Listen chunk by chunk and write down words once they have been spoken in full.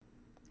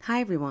Hi,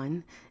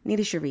 everyone.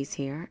 Nita Charisse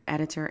here,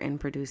 editor and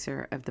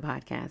producer of the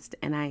podcast,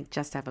 and I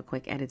just have a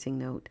quick editing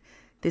note.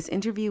 This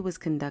interview was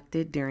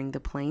conducted during the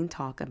Plain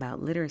Talk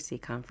About Literacy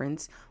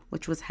conference,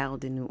 which was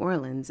held in New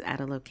Orleans at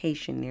a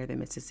location near the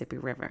Mississippi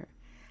River.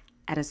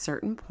 At a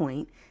certain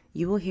point,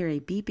 you will hear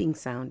a beeping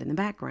sound in the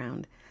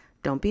background.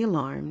 Don't be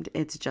alarmed,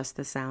 it's just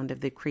the sound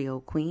of the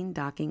Creole Queen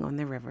docking on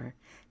the river.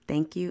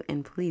 Thank you,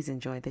 and please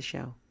enjoy the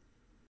show.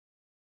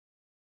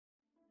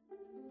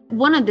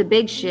 One of the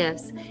big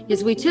shifts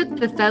is we took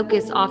the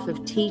focus off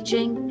of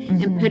teaching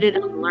and put it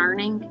on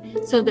learning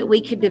so that we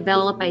could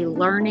develop a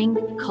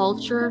learning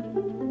culture.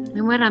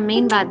 And what I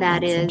mean by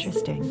that is,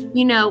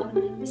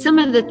 some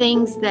of the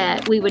things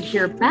that we would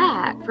hear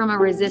back from a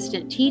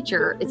resistant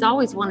teacher is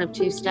always one of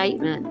two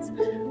statements.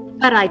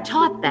 But I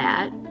taught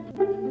that.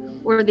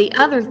 Or the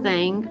other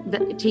thing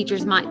that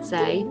teachers might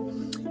say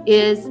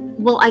is,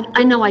 well,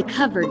 I know I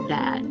covered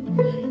that.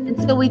 And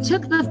so we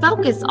took the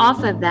focus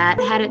off of that,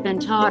 had it been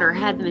taught or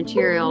had the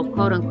material,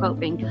 quote unquote,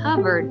 been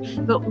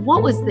covered. But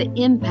what was the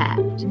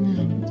impact?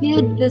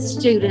 Did the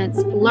students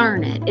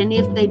learn it? And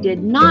if they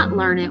did not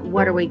learn it,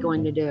 what are we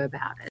going to do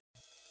about it?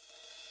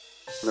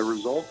 The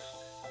results,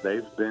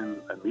 they've been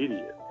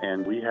immediate.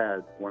 And we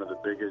had one of the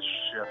biggest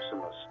shifts in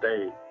the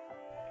state.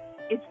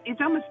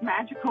 It's almost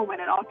magical when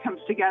it all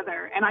comes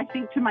together. And I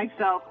think to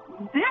myself,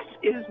 this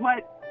is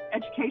what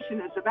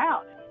education is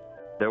about.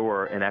 There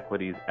were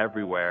inequities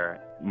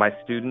everywhere. My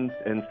students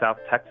in South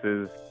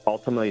Texas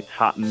ultimately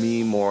taught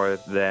me more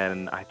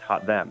than I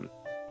taught them.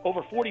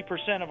 Over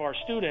 40% of our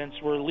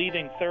students were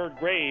leaving third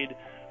grade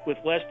with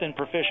less than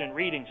proficient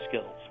reading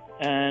skills.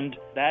 And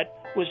that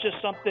was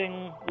just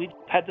something we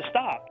had to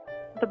stop.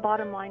 The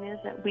bottom line is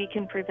that we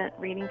can prevent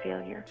reading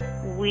failure.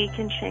 We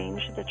can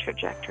change the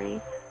trajectory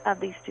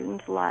of these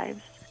students'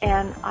 lives.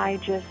 And I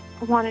just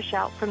want to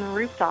shout from the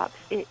rooftops,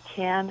 it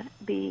can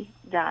be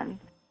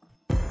done.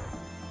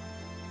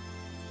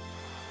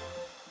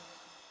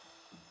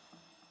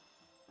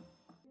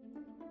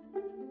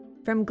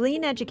 From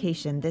Glean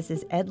Education, this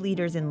is Ed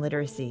Leaders in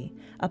Literacy,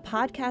 a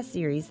podcast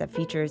series that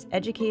features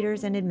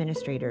educators and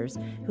administrators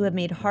who have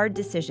made hard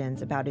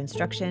decisions about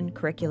instruction,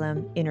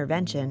 curriculum,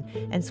 intervention,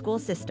 and school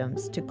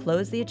systems to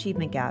close the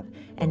achievement gap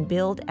and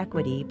build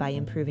equity by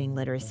improving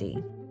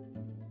literacy.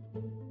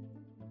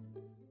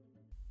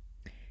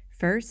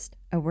 First,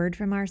 a word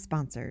from our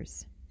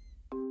sponsors.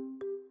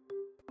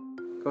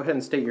 Go ahead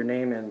and state your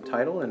name and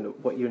title and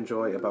what you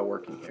enjoy about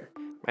working here.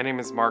 My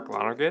name is Mark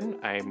Lonergan.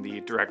 I am the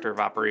Director of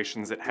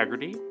Operations at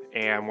Hegarty,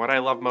 and what I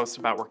love most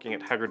about working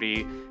at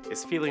Hegarty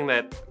is feeling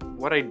that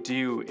what I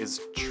do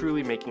is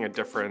truly making a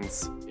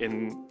difference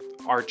in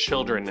our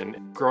children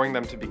and growing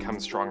them to become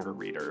stronger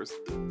readers.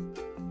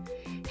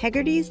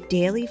 Hegarty's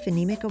daily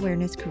phonemic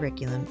awareness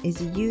curriculum is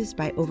used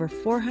by over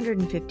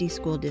 450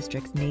 school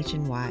districts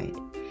nationwide.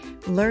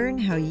 Learn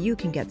how you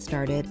can get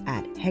started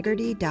at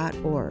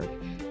hegarty.org.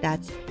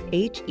 That's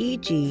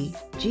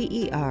HEGGERTY.org.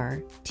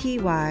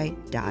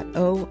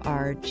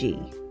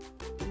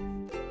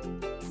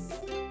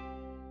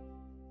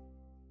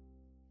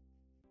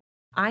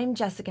 I'm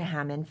Jessica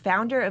Hammond,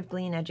 founder of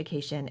Glean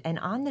Education, and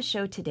on the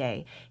show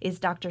today is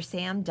Dr.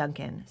 Sam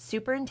Duncan,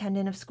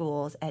 Superintendent of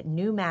Schools at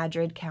New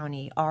Madrid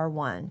County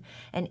R1,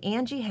 and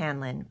Angie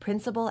Hanlon,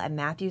 Principal at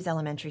Matthews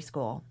Elementary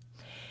School.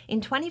 In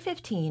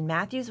 2015,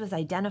 Matthews was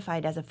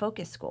identified as a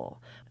focus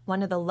school,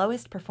 one of the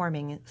lowest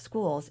performing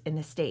schools in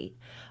the state.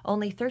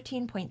 Only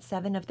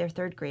 13.7% of their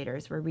third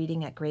graders were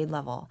reading at grade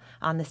level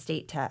on the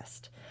state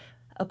test.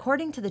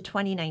 According to the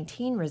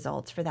 2019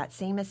 results for that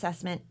same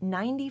assessment,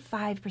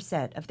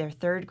 95% of their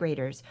third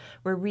graders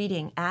were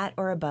reading at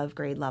or above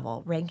grade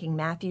level, ranking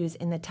Matthews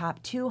in the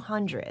top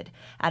 200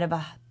 out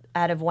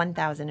of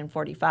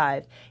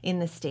 1,045 in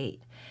the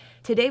state.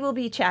 Today we'll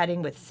be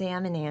chatting with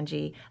Sam and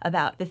Angie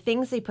about the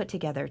things they put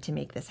together to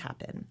make this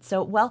happen.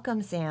 So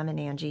welcome, Sam and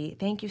Angie.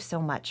 Thank you so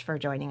much for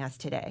joining us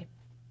today.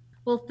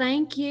 Well,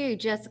 thank you,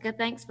 Jessica.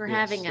 Thanks for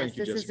having us.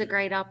 This is a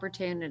great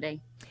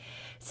opportunity.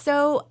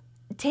 So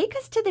take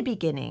us to the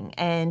beginning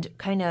and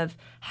kind of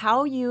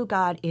how you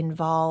got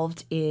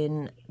involved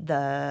in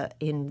the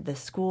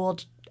school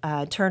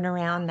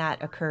turnaround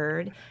that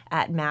occurred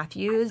at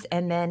Matthews,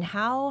 and then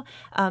how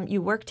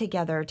you worked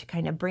together to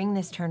kind of bring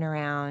this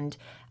turnaround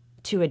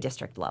to a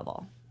district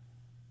level.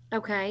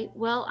 Okay,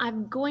 well,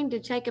 I'm going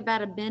to take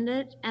about a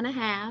minute and a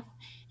half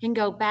and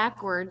go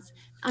backwards.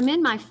 I'm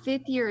in my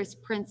 5th year as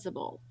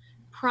principal.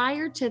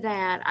 Prior to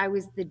that, I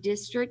was the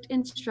district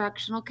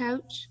instructional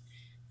coach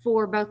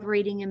for both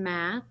reading and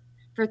math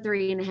for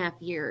 3.5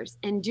 years.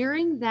 And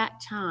during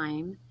that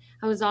time,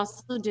 I was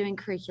also doing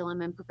curriculum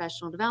and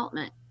professional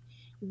development.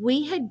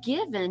 We had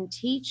given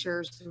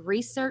teachers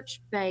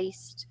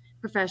research-based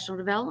professional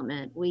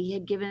development. We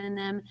had given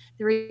them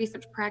the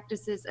research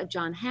practices of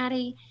John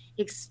Hattie,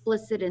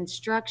 explicit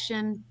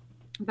instruction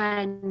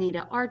by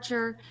Anita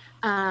Archer,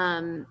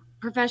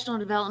 professional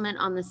development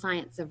on the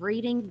science of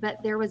reading,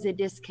 but there was a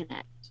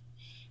disconnect.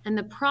 And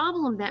the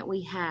problem that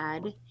we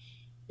had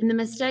and the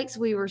mistakes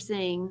we were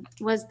seeing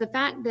was the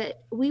fact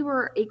that we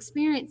were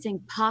experiencing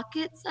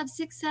pockets of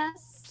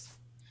success,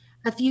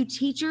 a few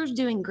teachers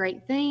doing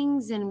great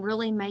things and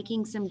really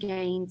making some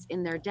gains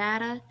in their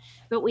data,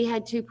 but we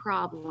had two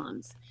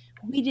problems.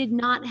 We did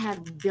not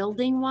have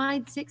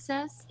building-wide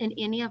success in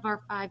any of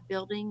our 5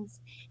 buildings,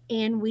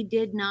 and we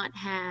did not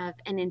have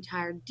an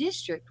entire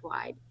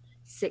district-wide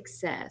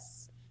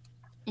success.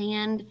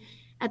 And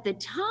at the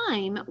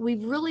time, we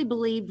really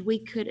believed we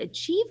could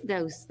achieve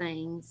those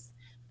things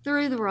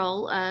through the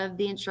role of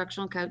the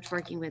instructional coach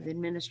working with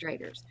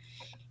administrators.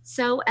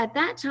 So at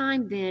that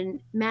time,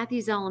 then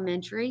Matthews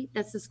Elementary,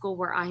 that's the school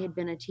where I had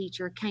been a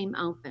teacher, came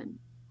open.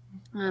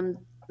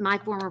 My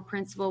former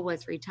principal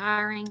was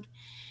retiring.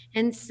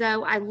 And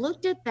so I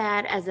looked at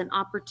that as an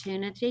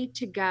opportunity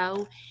to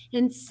go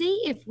and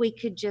see if we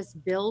could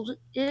just build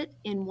it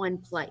in one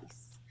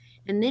place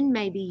and then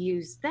maybe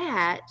use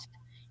that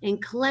and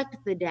collect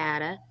the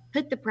data,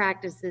 put the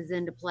practices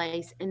into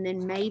place, and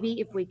then maybe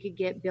if we could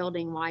get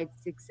building-wide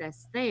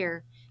success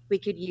there, we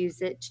could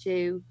use it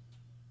to,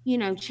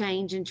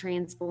 change and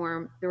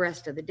transform the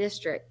rest of the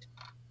district.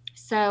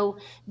 So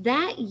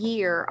that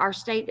year, our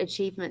state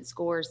achievement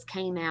scores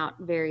came out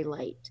very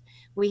late.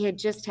 We had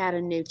just had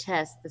a new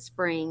test the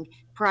spring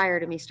prior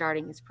to me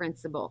starting as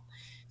principal.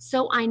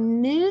 So I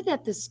knew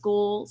that the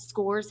school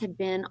scores had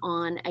been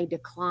on a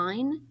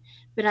decline,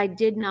 but I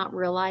did not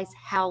realize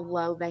how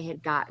low they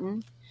had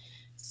gotten.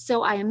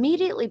 So I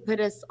immediately put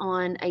us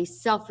on a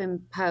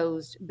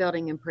self-imposed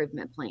building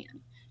improvement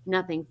plan.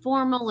 Nothing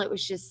formal. It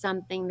was just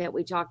something that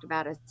we talked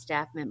about as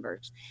staff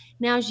members.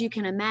 Now, as you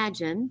can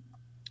imagine,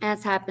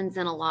 as happens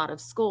in a lot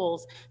of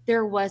schools,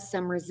 there was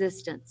some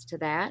resistance to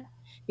that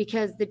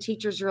because the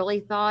teachers really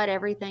thought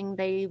everything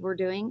they were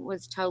doing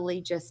was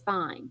totally just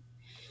fine.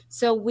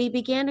 So we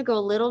began to go a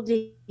little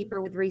deeper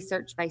with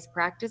research-based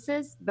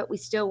practices, but we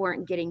still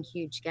weren't getting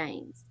huge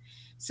gains.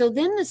 So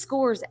then the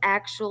scores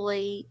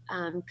actually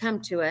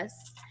come to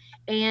us,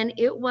 and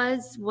it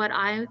was what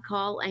I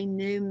call a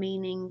new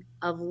meaning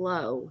of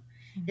low.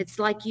 It's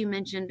like you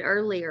mentioned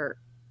earlier,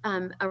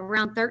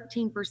 around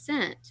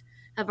 13%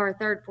 of our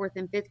 3rd, 4th,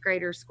 and 5th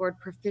graders scored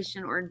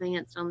proficient or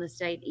advanced on the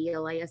state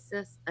ELA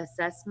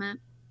assessment.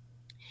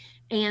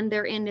 And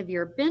their end of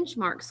year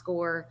benchmark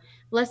score,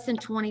 less than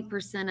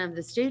 20% of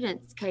the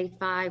students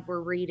K-5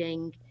 were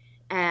reading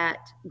at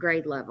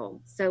grade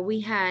level. So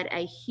we had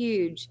a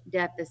huge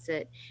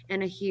deficit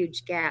and a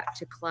huge gap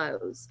to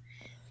close.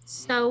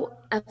 So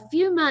a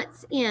few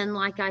months in,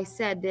 like I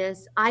said,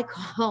 I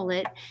call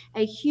it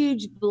a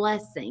huge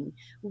blessing,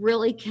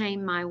 really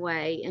came my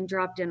way and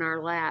dropped in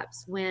our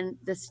laps when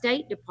the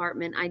State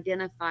Department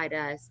identified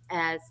us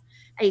as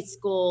a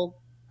school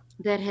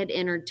that had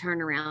entered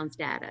turnaround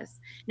status.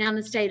 Now in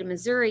the state of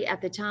Missouri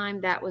at the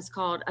time, that was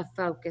called a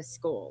focus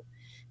school.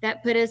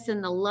 That put us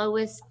in the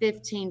lowest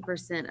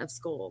 15% of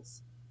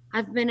schools.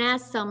 I've been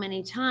asked so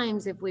many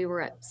times if we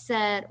were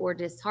upset or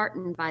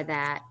disheartened by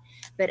that,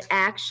 but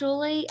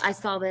actually I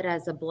saw that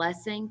as a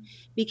blessing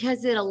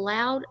because it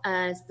allowed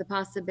us the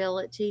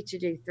possibility to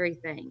do 3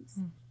 things.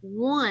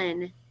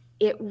 One,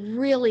 it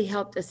really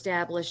helped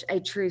establish a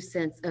true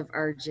sense of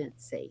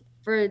urgency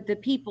for the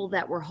people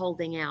that were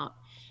holding out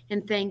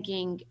and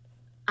thinking,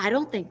 I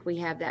don't think we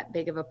have that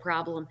big of a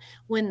problem.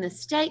 When the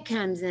state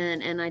comes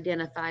in and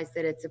identifies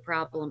that it's a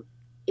problem,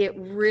 it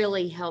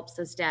really helps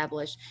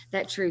establish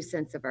that true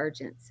sense of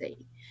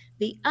urgency.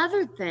 The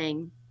other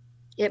thing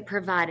it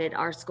provided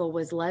our school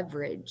was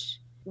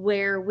leverage,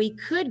 where we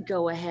could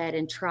go ahead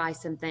and try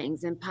some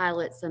things and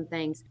pilot some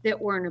things that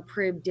weren't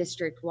approved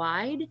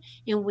district-wide,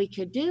 and we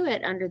could do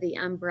it under the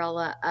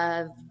umbrella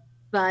of,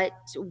 but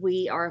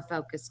we are a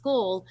focused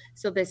school,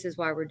 so this is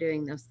why we're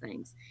doing those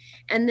things.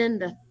 And then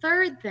the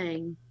third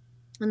thing,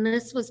 and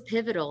this was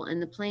pivotal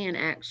in the plan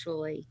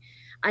actually,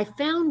 I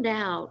found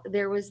out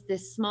there was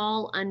this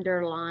small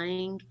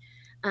underlying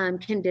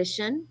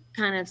condition,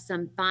 kind of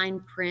some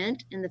fine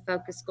print in the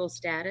focus school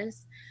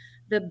status.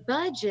 The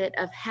budget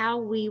of how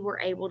we were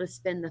able to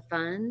spend the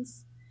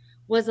funds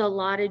was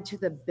allotted to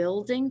the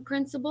building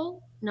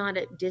principal, not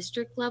at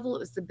district level. It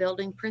was the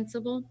building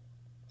principal.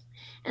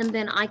 And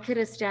then I could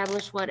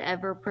establish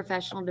whatever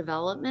professional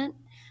development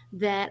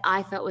that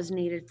I felt was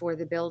needed for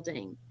the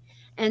building.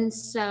 And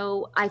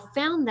so I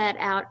found that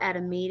out at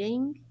a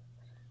meeting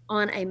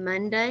on a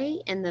Monday,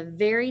 and the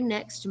very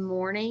next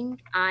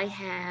morning I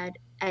had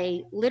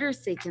a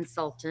literacy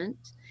consultant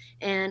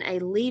and a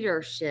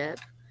leadership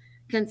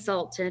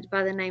consultant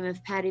by the name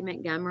of Patty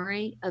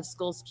Montgomery of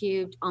Schools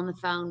Cubed on the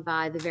phone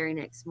by the very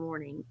next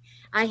morning.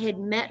 I had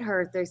met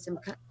her through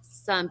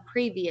some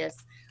previous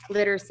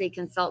literacy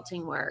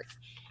consulting work.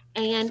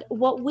 And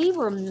what we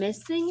were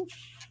missing,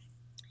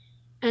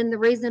 and the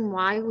reason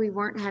why we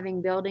weren't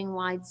having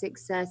building-wide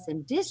success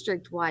and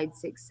district-wide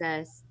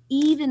success,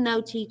 even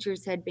though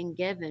teachers had been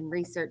given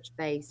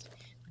research-based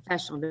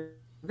professional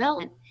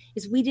development,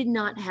 is we did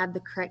not have the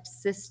correct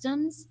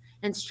systems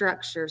and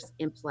structures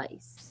in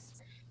place.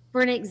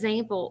 For an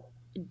example,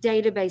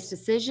 database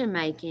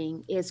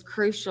decision-making is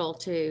crucial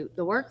to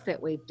the work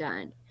that we've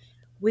done.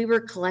 We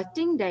were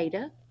collecting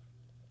data,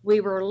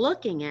 we were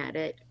looking at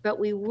it, but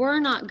we were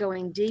not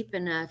going deep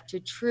enough to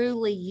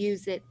truly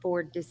use it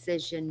for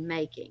decision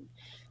making.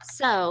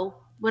 So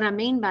What I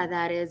mean by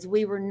that is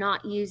we were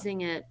not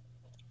using it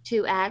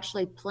to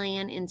actually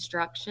plan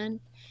instruction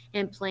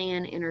and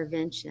plan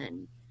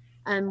intervention.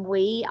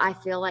 I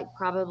feel like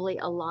probably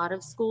a lot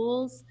of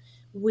schools,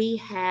 we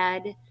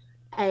had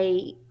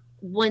a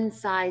one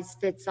size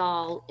fits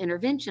all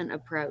intervention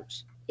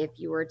approach. If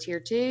you were a tier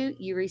 2,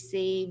 you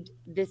received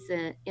this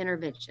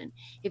intervention.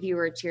 If you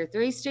were a tier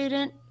 3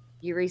 student,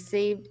 you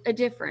received a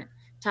different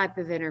type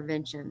of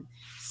intervention.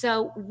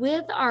 So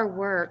with our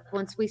work,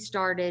 once we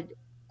started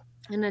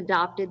and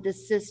adopted the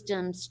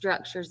systems,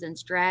 structures, and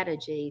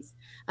strategies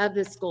of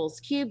the Schools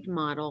Cubed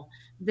model,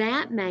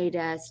 that made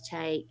us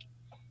take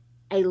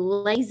a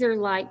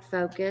laser-like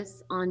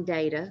focus on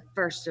data,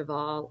 first of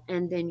all,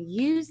 and then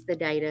use the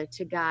data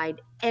to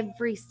guide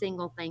every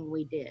single thing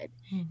we did.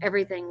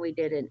 Everything we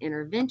did in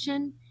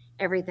intervention,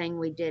 everything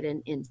we did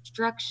in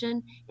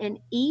instruction, and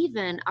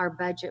even our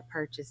budget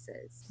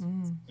purchases.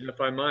 And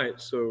if I might,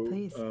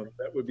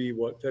 that would be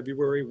what,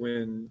 February,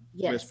 when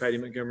Miss Patty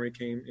Montgomery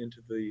came into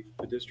the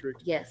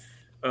district? Yes.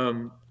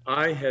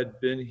 I had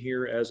been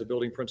here as a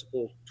building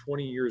principal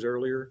 20 years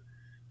earlier,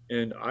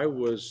 and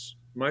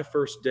my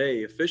first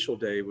day, official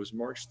day, was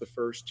March the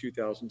 1st,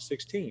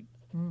 2016.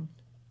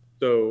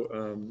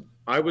 So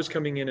I was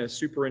coming in as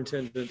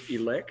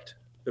superintendent-elect.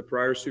 The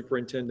prior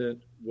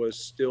superintendent was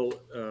still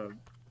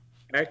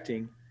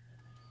acting,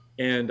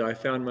 and I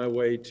found my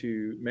way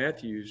to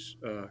Matthews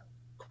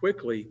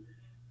quickly.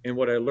 And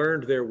what I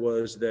learned there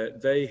was that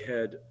they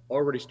had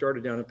already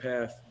started down a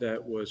path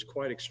that was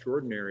quite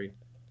extraordinary.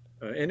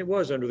 And it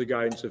was under the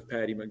guidance of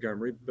Patty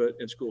Montgomery, but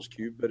in Schools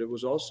Cubed, but it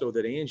was also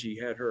that Angie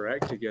had her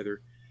act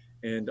together.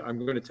 And I'm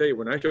going to tell you,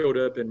 when I showed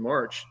up in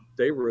March,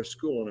 they were a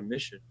school on a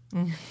mission.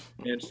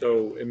 And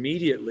so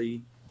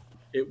immediately,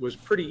 it was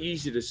pretty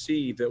easy to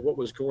see that what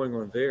was going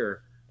on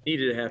there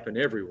needed to happen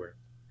everywhere.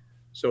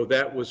 So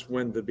that was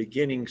when the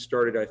beginning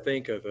started, I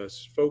think, of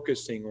us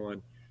focusing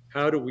on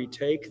how do we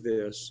take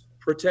this,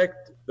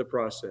 protect the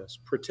process,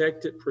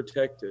 protect it.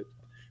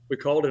 We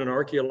called it an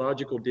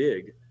archaeological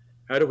dig.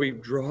 How do we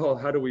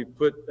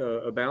put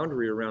a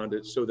boundary around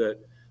it so that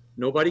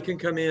nobody can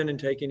come in and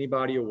take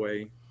anybody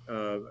away?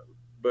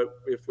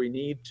 But if we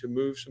need to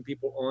move some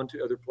people on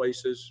to other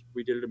places,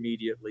 we did it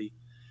immediately.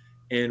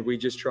 And we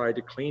just tried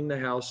to clean the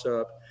house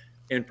up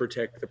and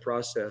protect the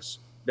process.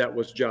 That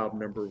was job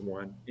number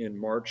one in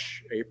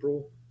March,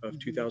 April of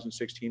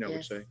 2016, I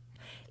would say.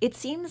 It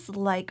seems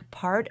like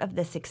part of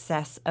the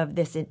success of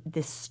this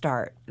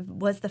start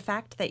was the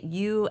fact that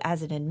you,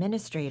 as an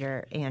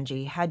administrator,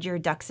 Angie, had your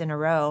ducks in a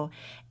row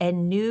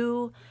and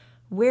knew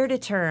where to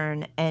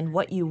turn and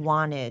what you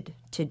wanted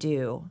to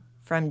do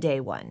from day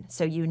one.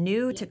 So you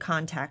knew to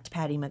contact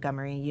Patty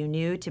Montgomery. You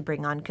knew to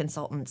bring on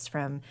consultants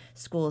from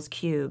Schools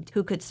Cubed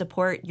who could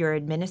support your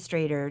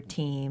administrator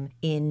team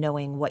in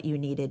knowing what you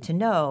needed to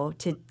know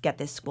to get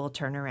this school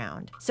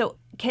turnaround. So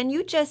can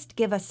you just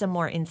give us some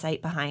more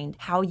insight behind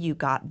how you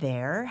got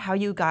there, how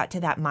you got to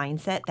that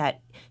mindset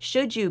that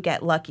should you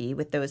get lucky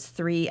with those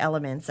three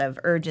elements of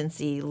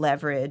urgency,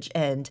 leverage,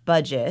 and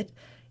budget,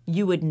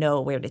 you would know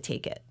where to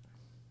take it?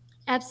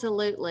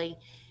 Absolutely.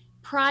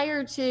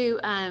 Prior to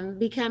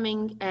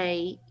becoming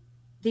the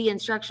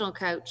instructional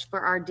coach for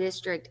our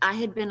district, I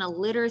had been a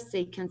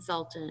literacy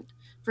consultant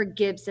for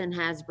Gibson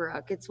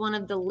Hasbrook. It's one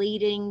of the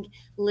leading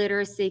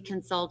literacy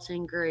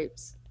consulting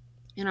groups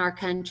in our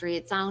country.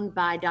 It's owned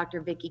by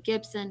Dr. Vicki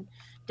Gibson,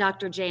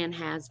 Dr. Jan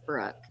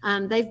Hasbrook.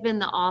 They've been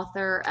the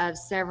author of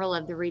several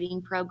of the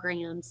reading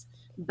programs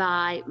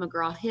by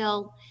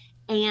McGraw-Hill,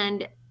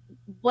 and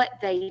what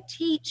they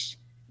teach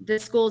the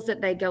schools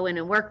that they go in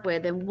and work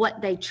with, and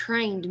what they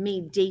trained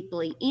me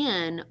deeply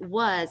in,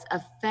 was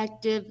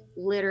effective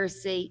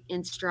literacy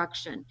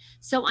instruction.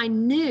 So I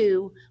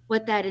knew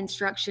what that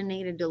instruction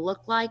needed to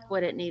look like,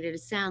 what it needed to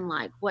sound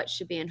like, what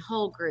should be in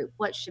whole group,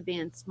 what should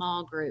be in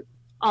small group,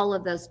 all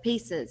of those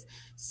pieces.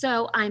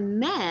 So I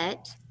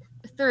met,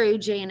 through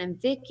Jan and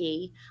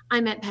Vicki,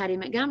 I met Patty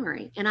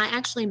Montgomery, and I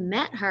actually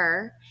met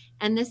her.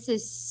 And this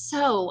is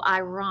so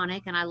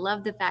ironic, and I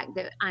love the fact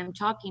that I'm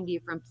talking to you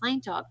from Plain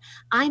Talk.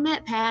 I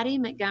met Patty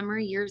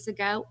Montgomery years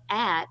ago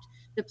at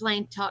the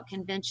Plain Talk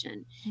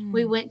convention.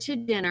 We went to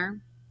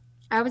dinner.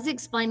 I was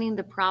explaining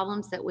the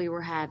problems that we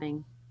were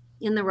having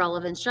in the role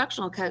of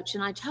instructional coach,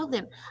 and I told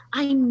them,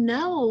 I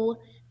know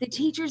the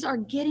teachers are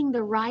getting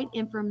the right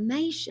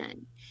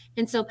information.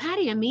 And so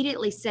Patty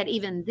immediately said,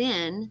 even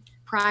then,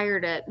 prior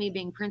to me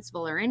being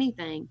principal or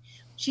anything,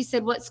 she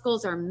said, what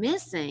schools are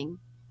missing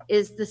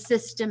is the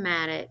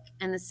systematic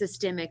and the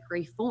systemic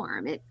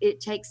reform. It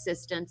takes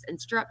systems and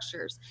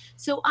structures.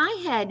 So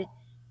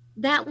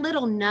that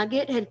little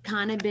nugget had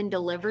kind of been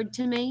delivered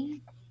to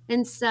me.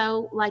 And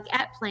so, like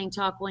at Plain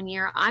Talk one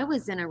year, I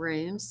was in a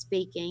room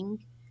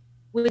speaking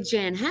with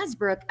Jan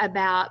Hasbrook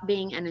about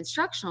being an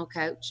instructional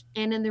coach.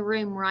 And in the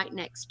room right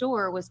next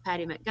door was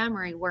Patty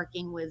Montgomery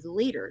working with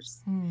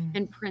leaders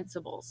and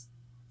principals,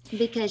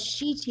 because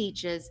she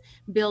teaches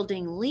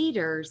building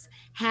leaders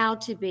how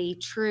to be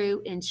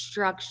true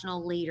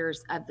instructional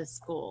leaders of the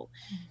school.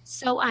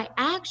 So I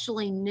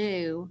actually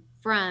knew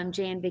from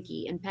Jan,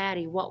 Vicki, and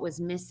Patty what was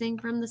missing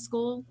from the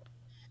school.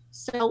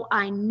 So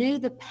I knew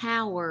the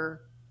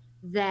power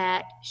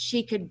that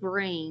she could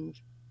bring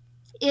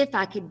if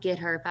I could get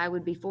her, if I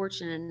would be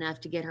fortunate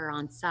enough to get her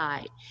on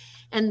site.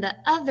 And the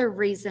other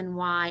reason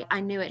why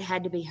I knew it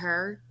had to be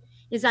her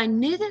is I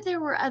knew that there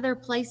were other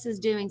places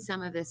doing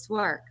some of this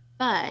work,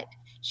 but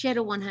she had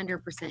a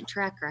 100%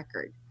 track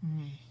record.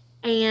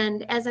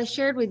 And as I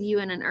shared with you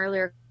in an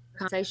earlier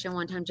conversation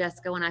one time,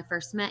 Jessica, when I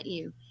first met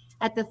you,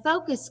 at the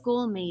Focus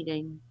School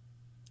meeting,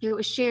 it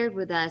was shared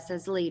with us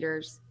as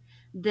leaders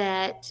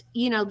that,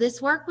 you know,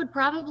 this work would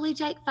probably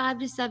take 5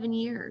 to 7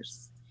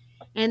 years.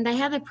 And they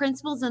had the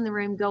principals in the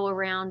room go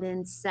around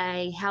and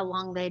say how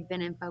long they'd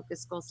been in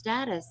Focus School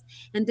status.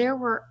 And there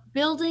were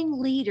building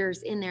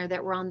leaders in there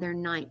that were on their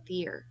 9th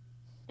year.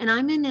 And I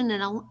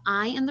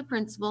am the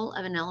principal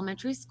of an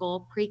elementary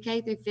school,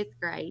 pre-K through 5th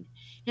grade.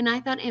 And I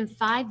thought in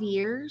 5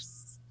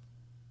 years,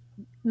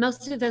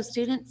 most of those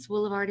students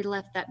will have already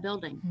left that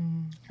building.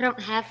 I don't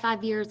have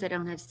 5 years. I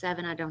don't have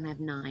 7. I don't have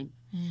 9.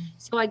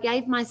 So I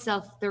gave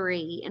myself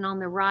 3. And on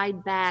the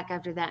ride back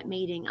after that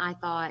meeting, I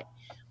thought,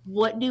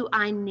 what do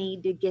I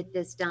need to get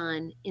this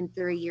done in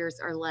 3 years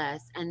or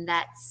less? And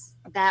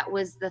that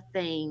was the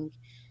thing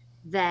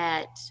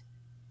that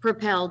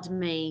propelled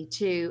me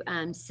to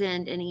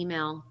send an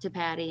email to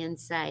Patty and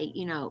say,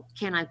 you know,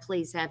 can I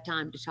please have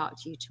time to talk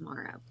to you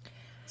tomorrow?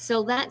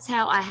 So that's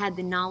how I had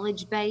the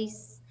knowledge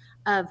base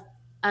of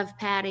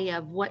Patty,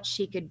 of what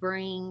she could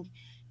bring,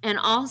 and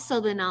also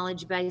the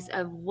knowledge base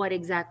of what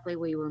exactly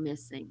we were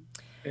missing.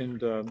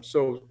 And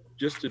so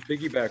just to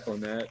piggyback on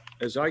that,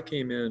 as I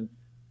came in,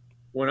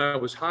 when I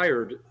was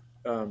hired,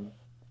 a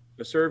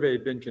survey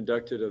had been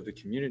conducted of the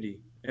community,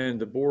 and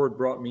the board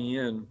brought me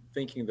in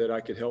thinking that I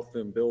could help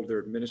them build their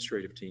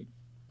administrative team.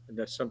 And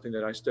that's something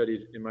that I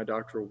studied in my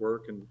doctoral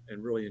work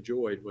and really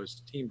enjoyed,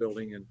 was team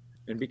building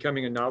and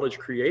becoming a knowledge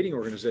creating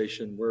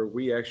organization where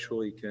we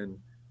actually can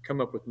come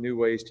up with new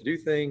ways to do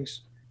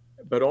things.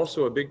 But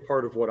also a big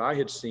part of what I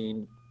had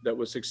seen that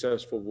was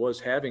successful was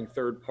having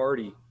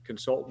third-party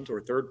consultant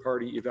or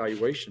third-party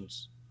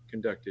evaluations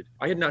conducted.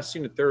 I had not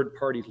seen a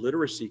third-party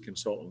literacy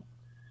consultant,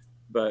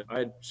 but I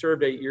had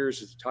served 8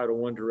 years as the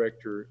Title I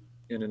director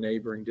in a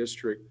neighboring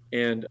district.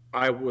 And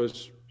I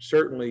was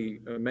certainly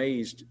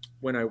amazed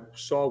when I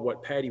saw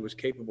what Patty was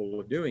capable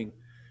of doing.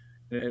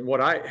 And what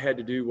I had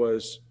to do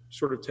was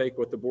sort of take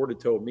what the board had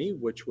told me,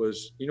 which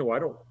was, you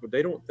know,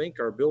 they don't think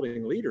our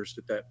building leaders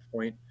at that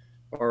point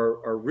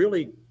are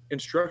really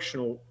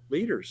instructional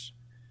leaders.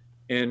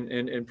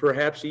 And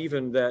perhaps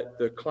even that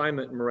the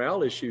climate and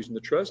morale issues and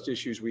the trust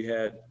issues we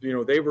had, you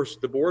know,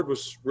 the board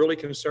was really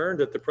concerned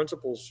that the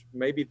principals,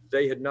 maybe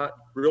they had not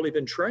really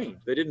been trained.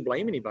 They didn't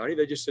blame anybody.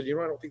 They just said, you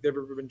know, I don't think they've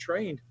ever been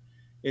trained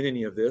in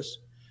any of this.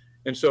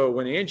 And so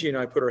when Angie and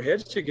I put our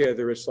heads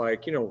together, it's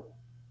like, you know,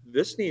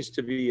 this needs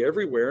to be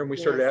everywhere. And we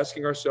started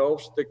asking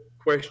ourselves the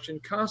question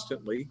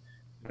constantly.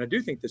 And I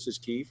do think this is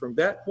key. From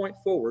that point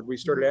forward, we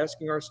started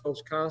asking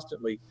ourselves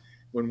constantly,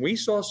 when we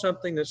saw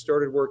something that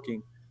started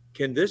working,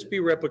 can this be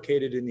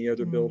replicated in the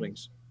other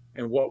buildings?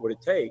 And what would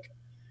it take?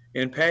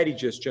 And Patty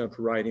just jumped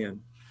right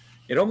in.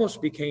 It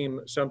almost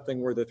became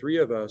something where the three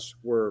of us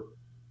were,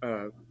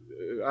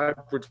 I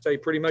would say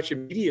pretty much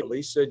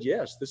immediately said,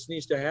 yes, this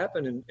needs to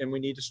happen. And we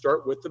need to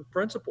start with the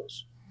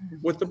principals,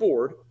 with the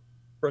board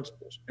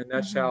principals. And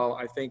that's how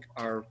I think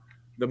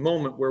the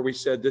moment where we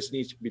said this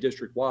needs to be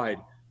district-wide,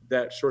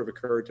 that sort of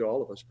occurred to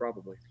all of us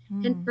probably.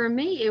 And for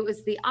me, it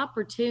was the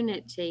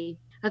opportunity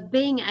of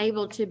being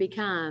able to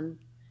become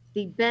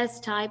the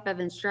best type of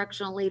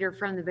instructional leader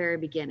from the very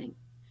beginning.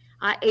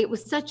 It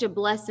was such a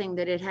blessing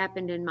that it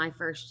happened in my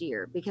first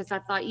year, because I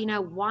thought, you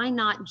know, why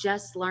not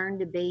just learn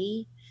to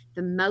be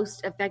the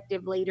most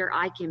effective leader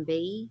I can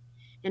be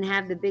and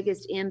have the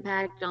biggest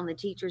impact on the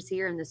teachers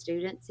here and the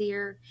students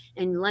here.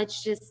 And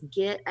let's just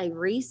get a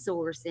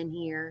resource in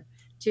here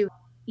to,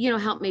 you know,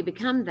 help me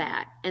become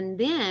that. And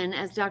then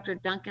as Dr.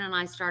 Duncan and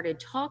I started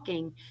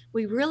talking,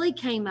 we really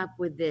came up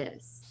with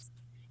this.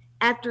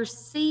 After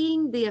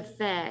seeing the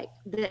effect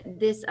that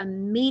this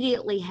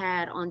immediately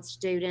had on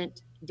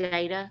student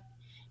data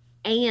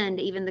and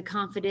even the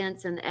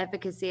confidence and the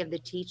efficacy of the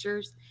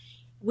teachers,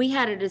 we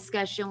had a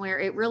discussion where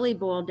it really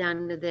boiled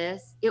down to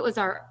this.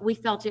 We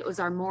felt it was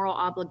our moral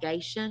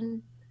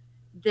obligation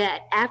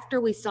that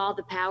after we saw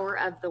the power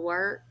of the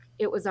work,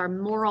 it was our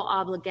moral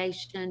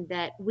obligation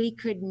that we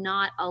could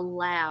not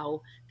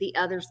allow the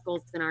other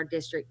schools in our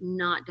district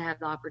not to have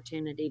the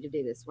opportunity to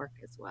do this work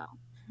as well.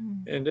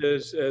 And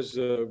as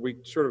we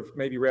sort of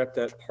maybe wrap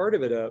that part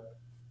of it up,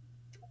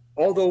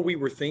 although we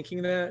were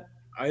thinking that,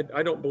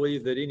 I don't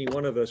believe that any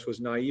one of us was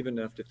naive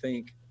enough to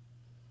think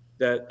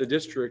that the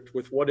district,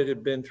 with what it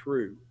had been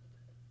through,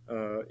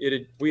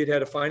 we had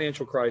had a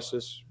financial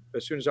crisis.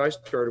 As soon as I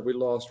started, we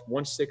lost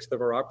 1/6 of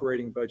our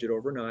operating budget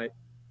overnight.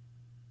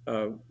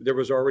 There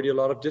was already a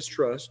lot of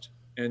distrust,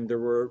 and there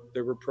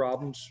were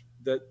problems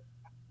that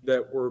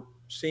were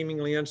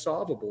seemingly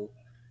unsolvable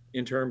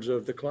in terms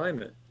of the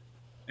climate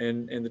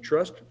and the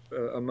trust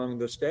among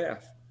the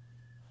staff.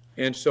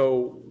 And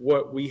so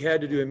what we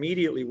had to do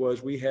immediately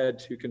was we had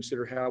to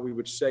consider how we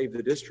would save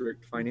the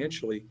district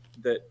financially,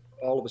 that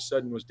all of a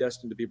sudden was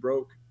destined to be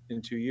broke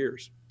in 2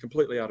 years,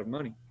 completely out of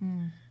money.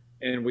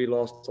 And we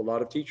lost a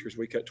lot of teachers.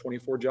 We cut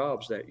 24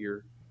 jobs that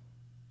year.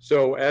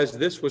 So as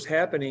this was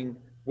happening,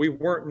 we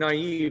weren't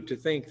naive to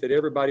think that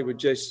everybody would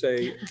just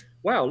say,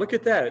 wow, look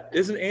at that.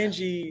 Isn't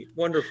Angie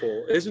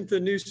wonderful? Isn't the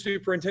new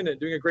superintendent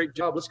doing a great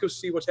job? Let's go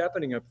see what's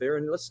happening up there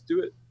and let's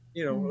do it,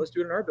 let's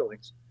do it in our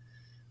buildings.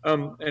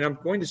 And I'm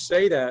going to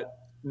say that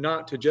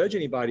not to judge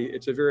anybody.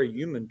 It's a very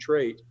human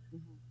trait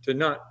to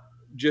not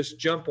just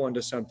jump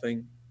onto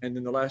something. And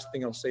then the last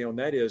thing I'll say on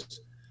that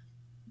is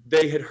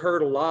they had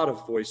heard a lot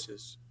of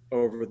voices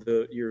over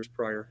the years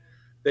prior.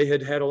 They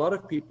had had a lot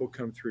of people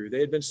come through. They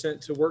had been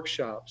sent to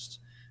workshops.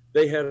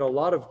 They had a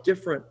lot of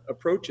different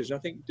approaches, I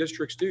think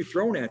districts do,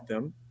 thrown at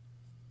them,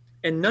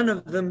 and none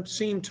of them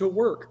seemed to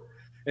work.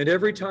 And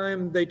every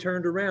time they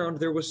turned around,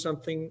 there was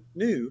something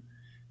new.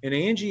 And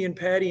Angie and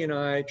Patty and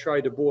I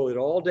tried to boil it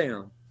all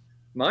down.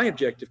 My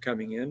objective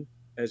coming in,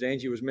 as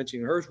Angie was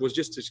mentioning hers, was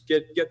just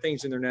to get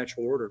things in their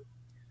natural order.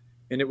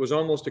 And it was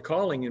almost a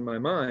calling in my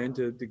mind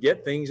to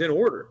get things in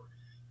order.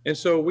 And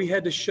so we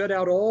had to shut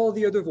out all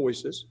the other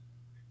voices.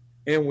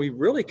 And we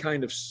really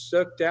kind of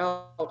sucked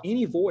out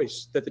any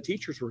voice that the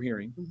teachers were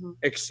hearing,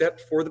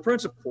 except for the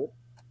principal.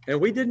 And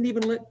we didn't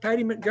even let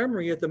Patty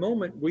Montgomery at the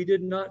moment.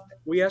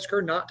 We asked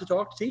her not to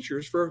talk to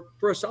teachers for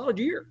a solid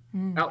year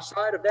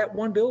outside of that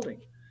one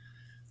building.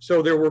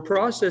 So there were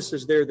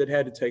processes there that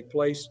had to take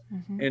place.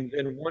 And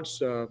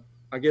once,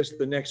 I guess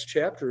the next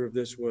chapter of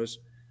this was,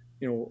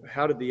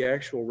 how did the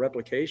actual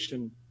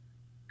replication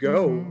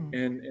go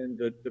and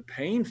the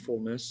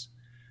painfulness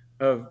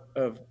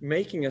of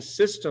making a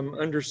system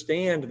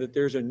understand that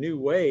there's a new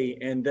way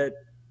and that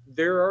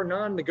there are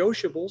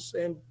non-negotiables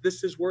and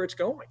this is where it's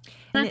going.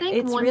 And I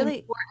think one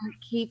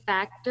important key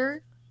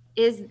factor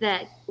is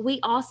that we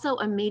also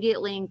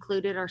immediately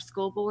included our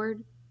school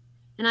board,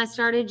 and I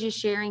started just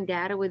sharing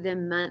data with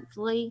them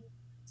monthly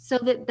so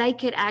that they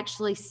could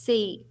actually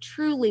see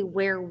truly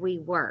where we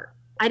were.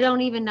 I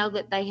don't even know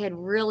that they had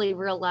really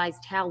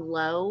realized how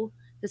low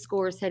the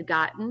scores had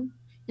gotten.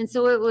 And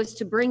so it was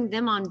to bring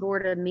them on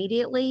board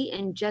immediately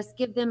and just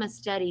give them a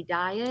steady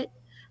diet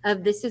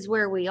of this is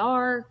where we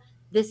are,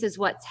 this is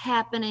what's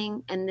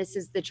happening, and this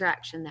is the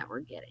traction that we're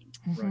getting.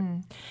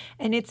 Right.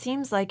 And it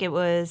seems like it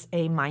was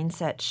a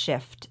mindset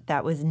shift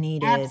that was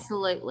needed.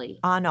 Absolutely.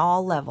 On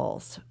all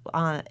levels,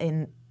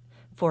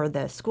 for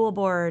the school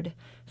board,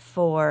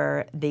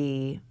 for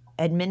the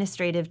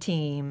administrative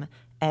team,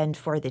 and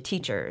for the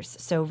teachers.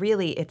 So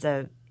really it's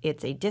a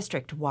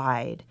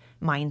district-wide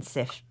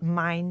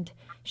mind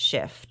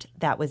shift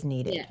that was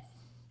needed.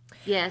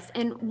 Yes.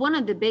 And one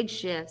of the big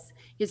shifts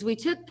is we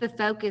took the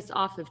focus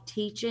off of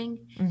teaching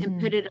and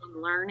put it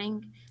on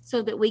learning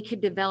so that we could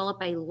develop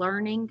a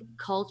learning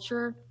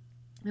culture.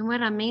 And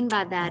what I mean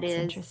by that is,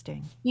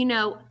 interesting.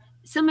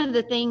 Some of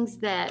the things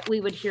that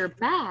we would hear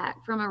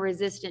back from a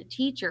resistant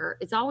teacher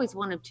is always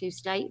one of two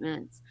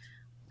statements,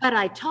 but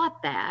I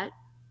taught that.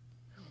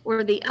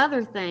 Or the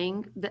other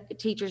thing that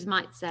teachers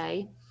might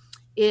say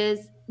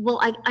is, well,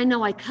 I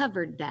know I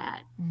covered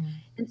that.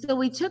 And so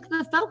we took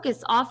the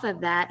focus off of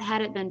that,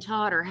 had it been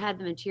taught or had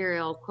the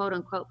material, quote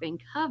unquote, been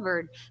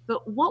covered,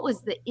 but what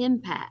was the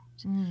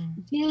impact?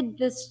 Did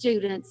the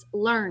students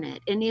learn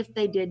it? And if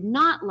they did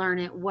not learn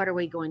it, what are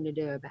we going to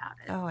do about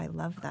it? Oh, I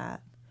love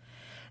that.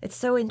 It's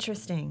so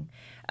interesting.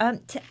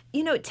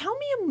 Tell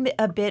me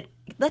a bit,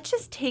 let's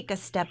just take a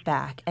step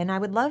back, and I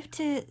would love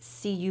to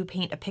see you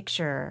paint a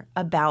picture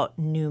about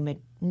New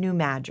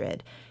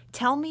Madrid.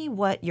 Tell me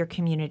what your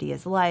community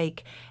is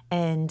like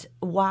and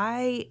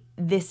why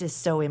this is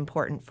so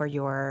important for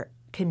your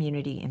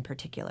community in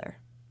particular.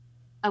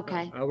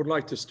 Okay. I would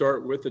like to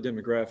start with the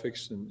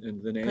demographics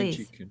and then Angie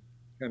Please. can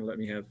kind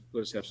of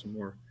let us have some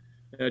more.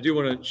 And I do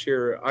want to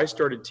share, I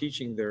started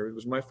teaching there. It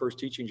was my first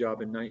teaching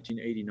job in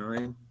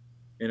 1989.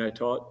 And I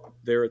taught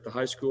there at the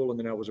high school, and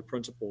then I was a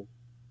principal.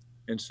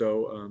 And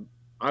so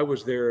I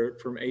was there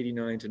from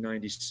 89 to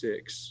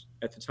 96.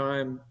 At the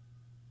time,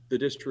 the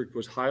district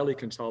was highly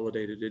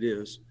consolidated. It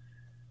is.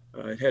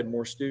 It had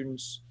more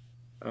students.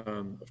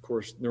 Of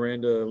course,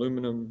 Noranda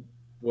Aluminum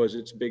was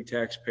its big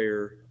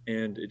taxpayer,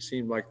 and it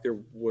seemed like there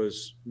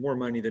was more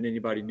money than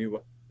anybody knew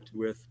what to do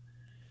with.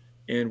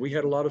 And we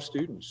had a lot of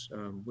students.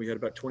 We had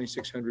about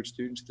 2,600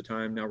 students at the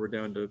time. Now we're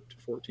down to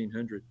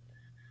 1,400.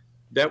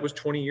 That was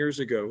 20 years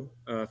ago.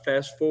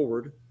 Fast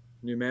forward,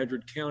 New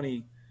Madrid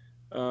County,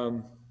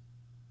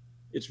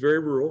 it's very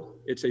rural.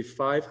 It's a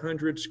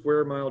 500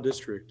 square mile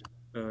district.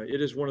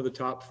 It is one of the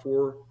top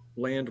 4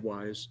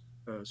 land-wise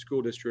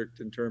school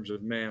district in terms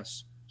of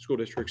mass school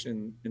districts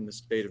in the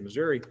state of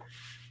Missouri.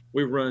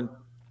 We run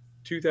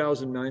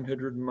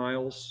 2,900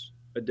 miles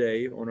a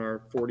day on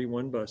our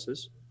 41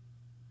 buses,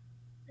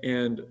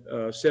 and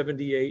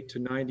 78 to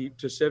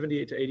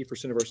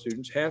 80% of our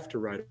students have to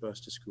ride a bus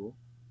to school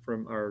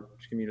from our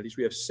communities.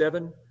 We have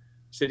 7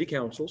 city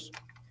councils.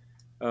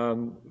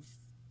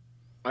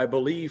 I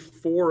believe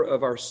 4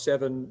 of our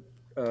 7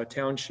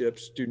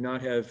 townships do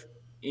not have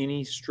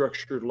any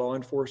structured law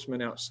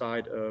enforcement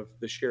outside of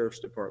the sheriff's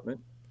department.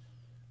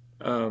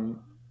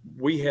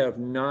 We have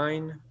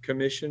 9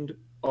 commissioned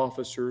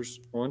officers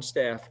on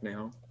staff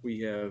now. We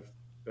have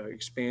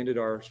expanded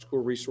our school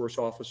resource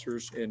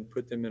officers and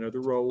put them in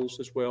other roles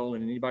as well.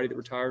 And anybody that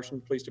retires from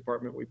the police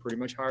department, we pretty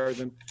much hire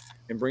them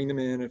and bring them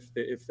in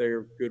if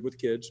they're good with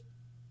kids.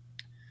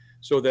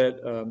 So that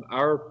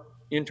our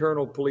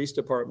internal police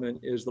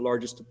department is the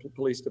largest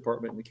police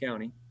department in the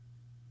county.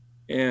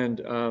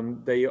 And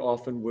they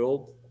often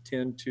will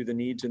tend to the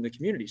needs in the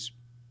communities.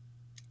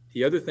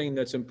 The other thing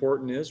that's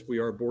important is we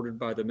are bordered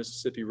by the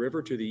Mississippi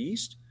River to the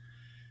east,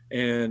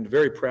 and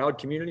very proud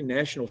community,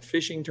 national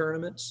fishing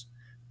tournaments.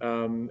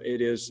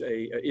 It is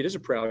a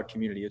proud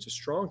community. It's a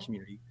strong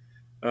community.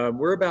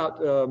 We're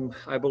about,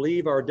 I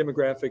believe our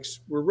demographics,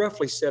 we're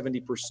roughly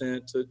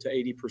 70% to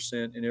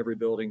 80% in every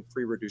building,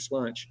 free reduced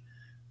lunch.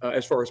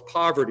 As far as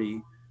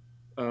poverty,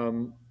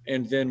 and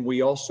then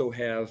we also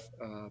have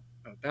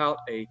about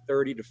a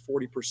 30 to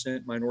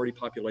 40% minority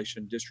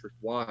population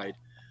district-wide.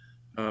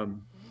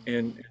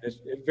 And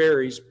it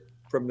varies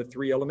from the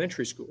 3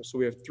 elementary schools. So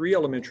we have 3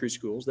 elementary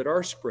schools that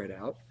are spread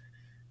out.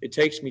 It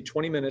takes me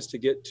 20 minutes to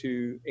get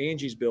to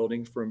Angie's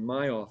building from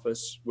my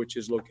office, which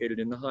is located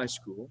in the high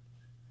school.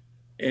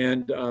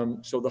 And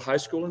so the high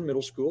school and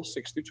middle school,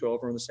 6 through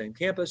 12, are on the same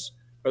campus.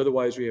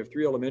 Otherwise, we have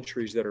 3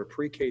 elementaries that are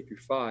pre-K through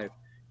 5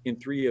 in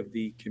 3 of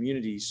the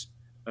communities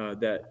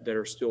that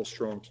are still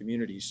strong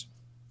communities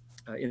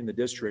in the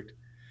district.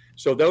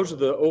 So those are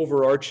the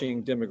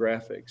overarching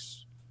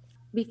demographics.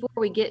 Before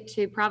we get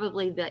to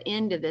probably the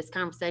end of this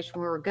conversation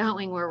where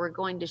we're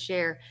going to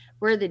share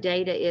where the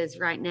data is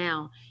right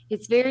now,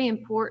 it's very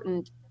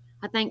important,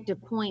 I think, to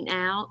point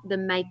out the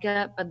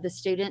makeup of the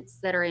students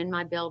that are in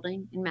my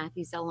building in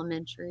Matthews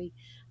Elementary.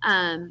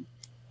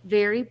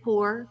 Very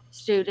poor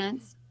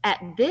students. At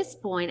this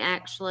point,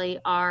 actually,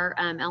 our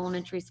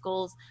elementary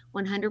schools,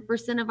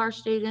 100% of our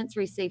students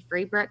receive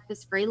free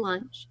breakfast, free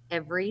lunch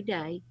every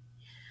day.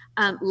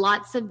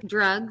 Lots of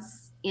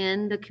drugs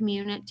in the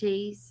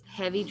communities,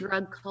 heavy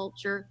drug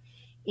culture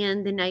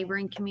in the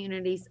neighboring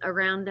communities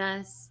around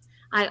us.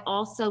 I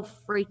also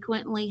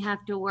frequently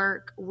have to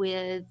work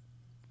with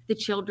the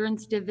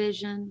children's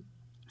division.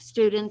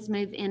 Students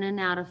move in and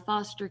out of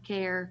foster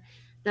care,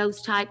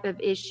 those type of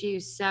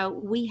issues. So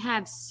we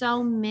have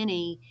so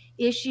many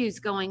issues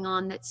going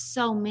on that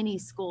so many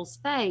schools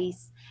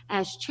face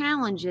as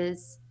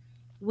challenges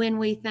when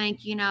we think,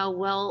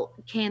 well,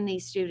 can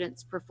these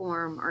students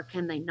perform or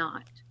can they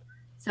not?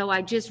 So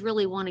I just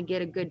really want to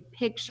get a good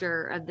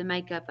picture of the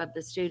makeup of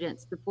the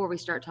students before we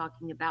start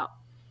talking about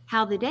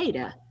how the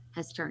data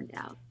has turned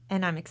out.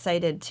 And I'm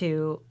excited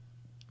to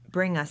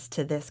bring us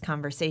to this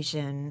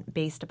conversation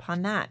based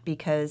upon that,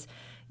 because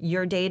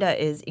your data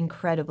is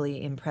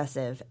incredibly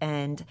impressive.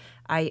 And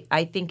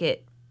I think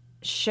it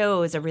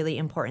shows a really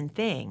important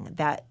thing,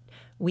 that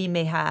we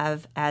may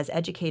have, as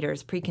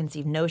educators,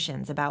 preconceived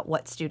notions about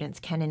what students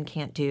can and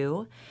can't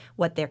do,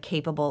 what they're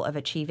capable of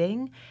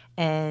achieving.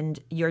 And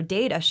your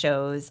data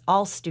shows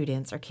all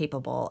students are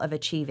capable of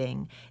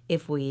achieving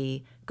if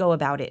we go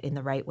about it in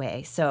the right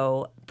way.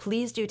 So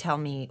please do tell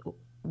me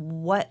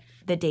what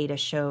the data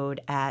showed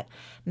at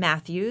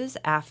Matthews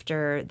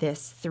after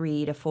this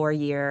 3 to 4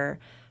 year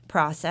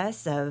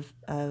process of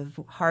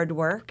hard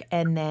work,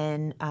 and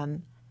then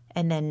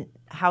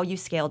how you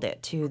scaled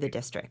it to the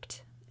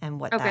district. And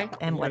what okay.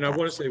 And I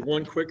want to say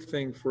one quick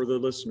thing for the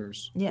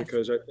listeners, yes,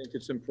 because I think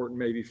it's important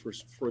maybe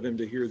for them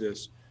to hear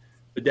this.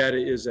 The data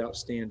is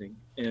outstanding,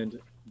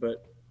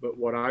 but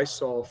what I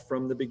saw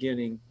from the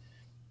beginning,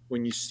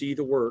 when you see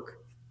the work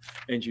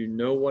and you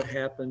know what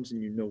happens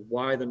and you know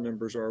why the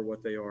numbers are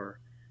what they are,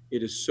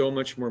 it is so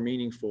much more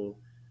meaningful.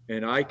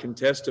 And I can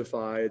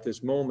testify at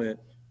this moment,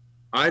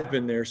 I've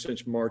been there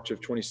since March of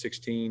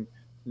 2016,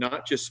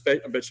 not just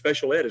but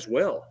special ed as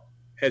well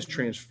has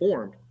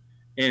transformed.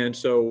 And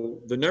so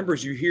the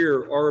numbers you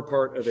hear are a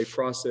part of a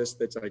process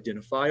that's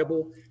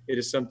identifiable. It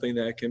is something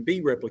that can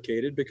be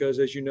replicated because,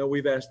 as you know,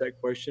 we've asked that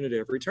question at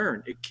every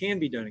turn. It can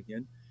be done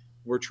again.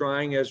 We're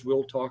trying, as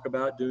we'll talk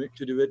about, to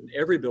do it in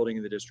every building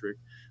in the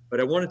district. But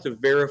I wanted to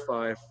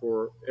verify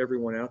for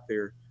everyone out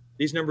there,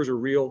 these numbers are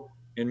real,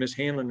 and Ms.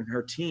 Hanlon and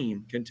her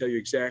team can tell you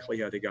exactly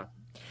how they got them.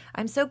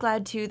 I'm so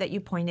glad, too, that you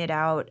pointed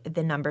out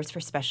the numbers for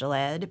special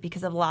ed,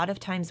 because a lot of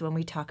times when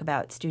we talk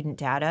about student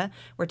data,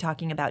 we're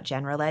talking about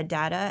general ed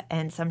data,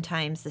 and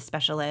sometimes the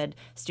special ed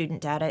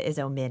student data is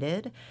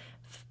omitted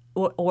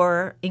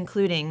or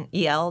including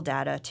EL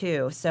data,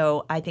 too.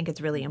 So I think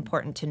it's really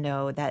important to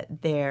know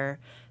that their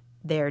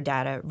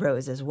data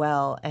rose as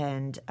well,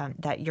 and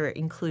that you're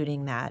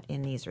including that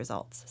in these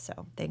results.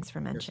 So thanks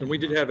for mentioning. Yes, and we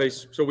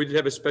did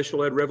have a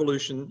special ed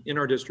revolution in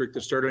our district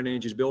that started in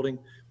Angie's building.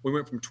 We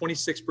went from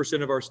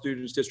 26% of our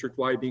students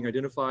district-wide being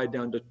identified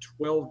down to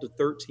 12 to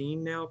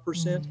 13% now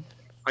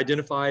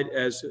identified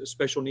as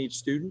special needs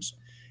students,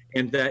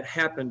 and that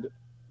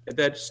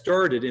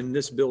started in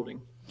this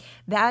building.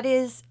 That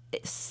is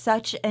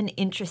such an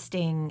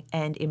interesting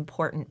and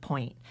important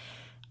point.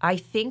 I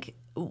think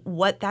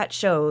what that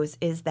shows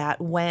is that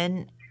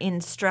when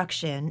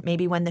instruction,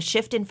 maybe when the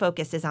shift in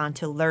focus is on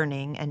to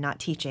learning and not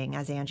teaching,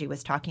 as Angie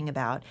was talking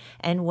about,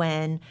 and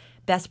when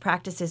best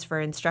practices for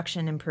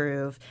instruction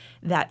improve,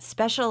 that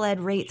special ed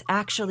rates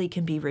actually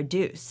can be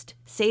reduced,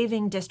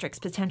 saving districts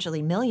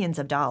potentially millions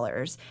of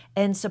dollars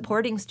and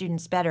supporting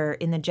students better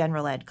in the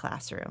general ed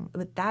classroom.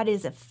 But that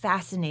is a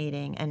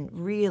fascinating and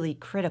really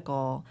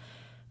critical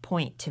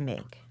point to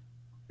make.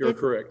 You're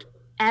correct.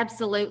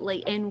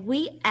 Absolutely. And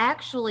we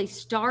actually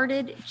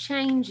started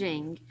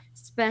changing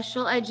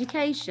special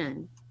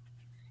education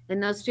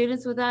and those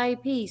students with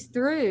IEPs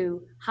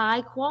through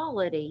high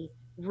quality,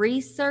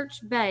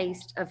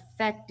 research-based,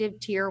 effective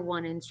Tier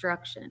 1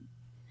 instruction.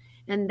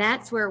 And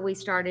that's where we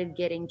started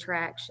getting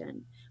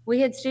traction.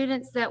 We had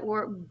students that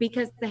were,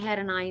 because they had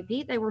an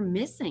IEP, they were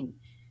missing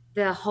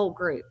the whole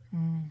group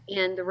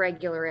in the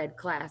regular ed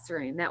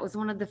classroom. That was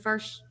one of the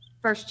first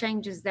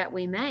changes that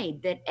we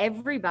made, that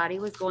everybody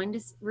was going to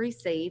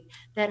receive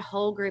that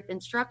whole group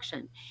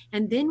instruction.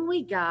 And then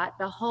we got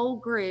the whole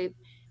group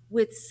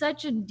with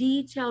such a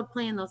detailed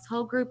plan. Those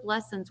whole group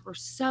lessons were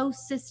so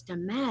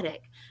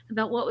systematic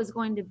about what was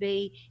going to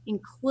be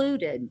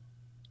included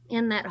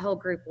in that whole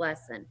group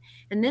lesson.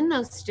 And then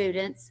those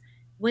students,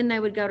 when they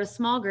would go to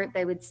small group,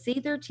 they would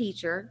see their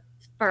teacher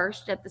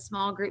first at the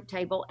small group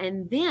table,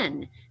 and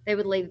then they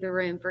would leave the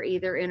room for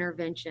either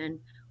intervention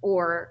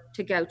or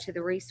to go to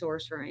the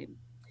resource room,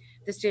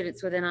 the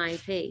students with an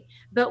IEP.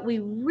 But we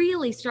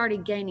really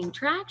started gaining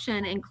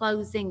traction and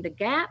closing the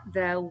gap,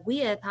 though,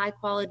 with high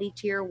quality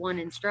Tier 1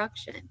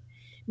 instruction.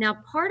 Now,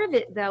 part of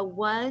it, though,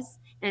 was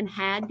and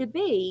had to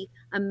be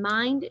a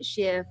mind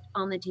shift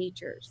on the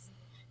teachers,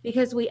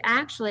 because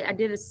I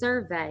did a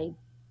survey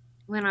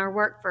when our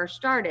work first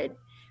started.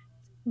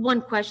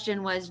 One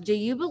question was, do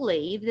you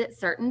believe that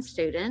certain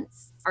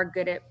students are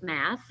good at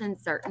math and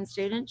certain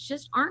students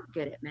just aren't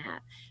good at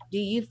math? Do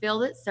you feel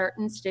that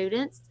certain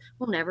students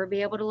will never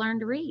be able to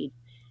learn to read?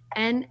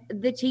 And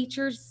the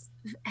teachers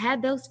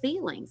had those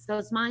feelings,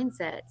 those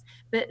mindsets.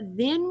 But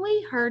then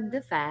we heard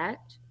the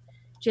fact,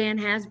 Jan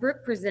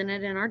Hasbrook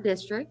presented in our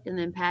district, and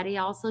then Patty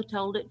also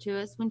told it to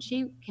us when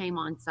she came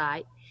on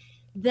site,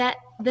 that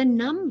the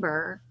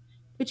number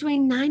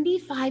between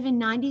 95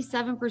 and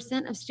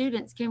 97% of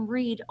students can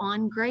read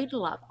on grade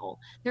level.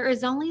 There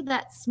is only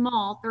that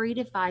small 3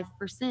 to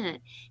 5%.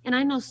 And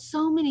I know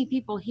so many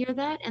people hear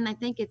that and I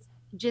think it's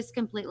just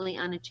completely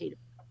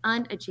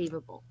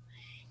unachievable.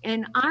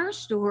 And our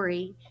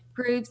story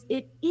proves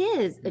it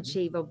is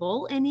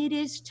achievable and it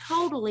is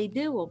totally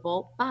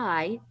doable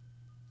by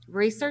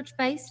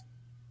research-based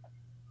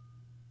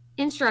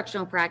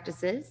instructional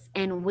practices,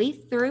 and we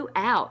threw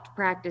out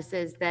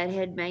practices that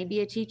had maybe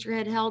a teacher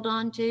had held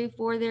on to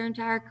for their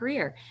entire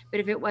career.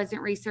 But if it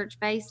wasn't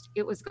research-based,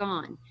 it was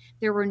gone.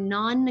 There were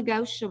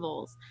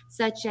non-negotiables,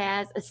 such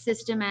as a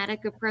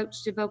systematic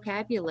approach to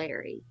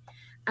vocabulary,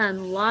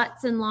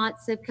 lots and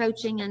lots of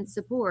coaching and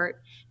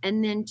support.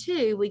 And then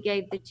 2, we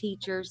gave the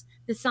teachers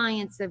the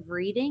science of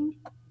reading,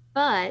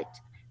 but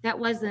that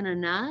wasn't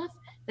enough.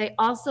 They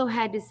also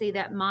had to see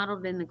that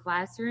modeled in the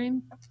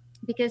classroom,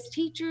 because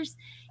teachers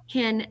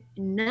can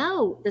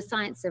know the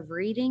science of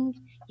reading,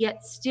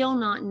 yet still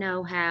not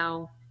know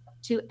how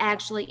to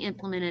actually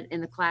implement it in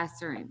the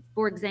classroom.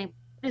 For example,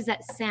 what does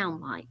that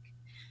sound like?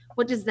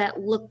 What does that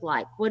look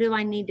like? What do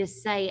I need to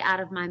say out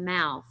of my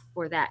mouth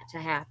for that to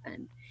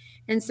happen?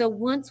 And so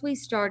once we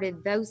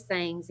started those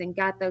things and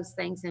got those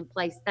things in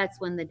place,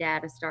 that's when the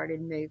data started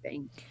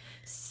moving.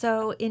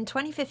 So in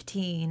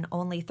 2015,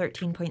 only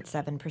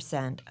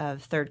 13.7%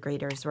 of third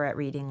graders were at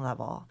reading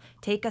level.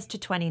 Take us to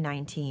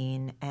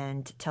 2019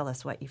 and tell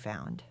us what you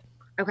found.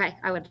 Okay,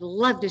 I would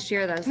love to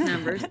share those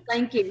numbers.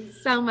 Thank you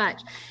so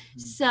much.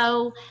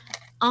 So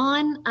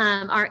on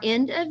our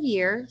end of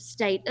year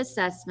state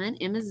assessment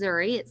in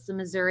Missouri, it's the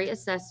Missouri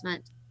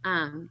Assessment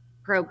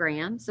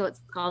Program. So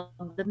it's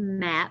called the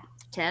MAP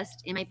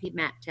test, MAP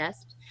MAP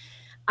test.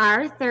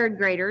 Our third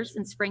graders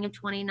in spring of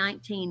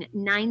 2019,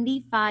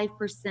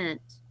 95%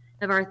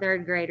 of our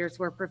third graders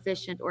were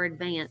proficient or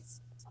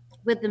advanced,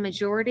 with the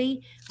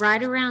majority,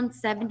 right around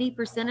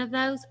 70% of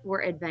those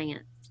were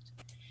advanced.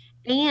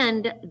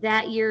 And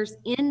that year's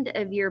end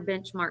of year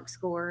benchmark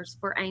scores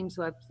for Ames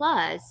Web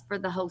Plus for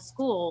the whole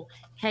school,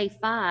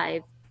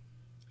 K-5,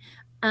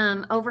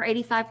 over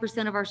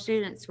 85% of our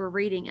students were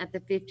reading at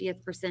the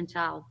 50th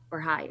percentile or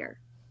higher.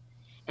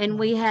 And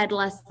we had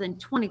less than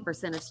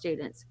 20% of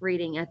students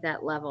reading at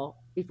that level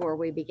before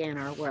we began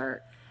our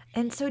work.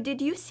 And so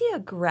did you see a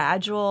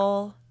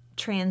gradual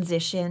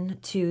transition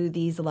to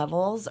these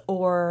levels,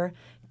 or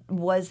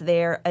was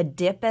there a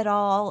dip at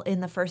all in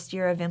the first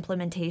year of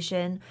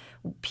implementation?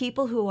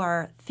 People who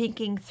are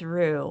thinking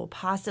through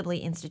possibly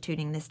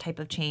instituting this type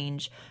of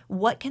change,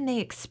 what can they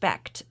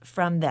expect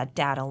from that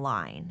data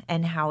line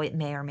and how it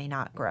may or may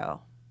not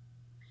grow?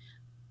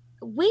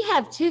 We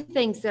have 2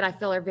 things that I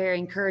feel are very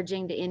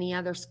encouraging to any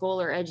other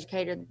school or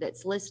educator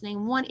that's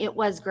listening. One, it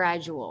was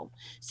gradual.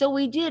 So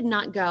we did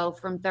not go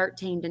from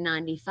 13 to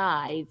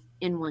 95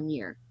 in 1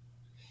 year.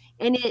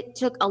 And it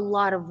took a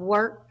lot of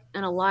work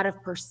and a lot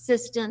of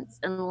persistence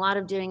and a lot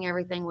of doing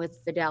everything with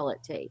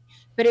fidelity.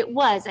 But it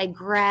was a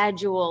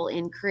gradual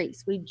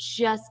increase. We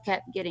just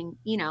kept getting,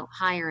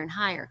 higher and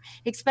higher,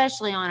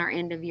 especially on our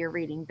end of year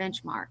reading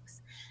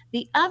benchmarks.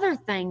 The other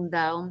thing,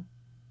 though,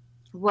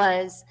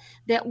 was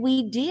that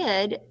we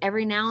did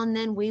every now and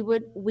then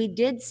we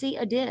did see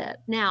a dip.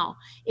 Now,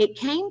 it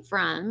came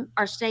from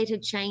our state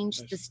had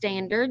changed the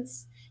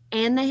standards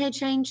and they had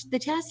changed the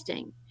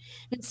testing.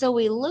 And so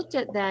we looked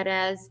at that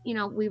as,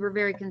 we were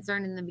very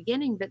concerned in the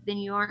beginning, but then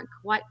you aren't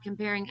quite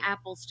comparing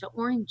apples to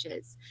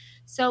oranges.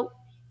 So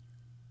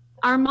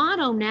our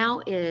motto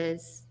now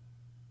is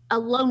a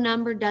low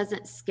number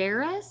doesn't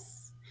scare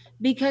us,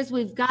 because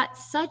we've got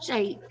such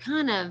a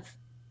kind of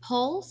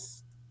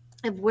pulse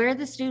of where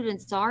the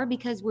students are,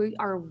 because we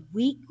are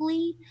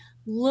weekly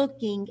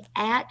looking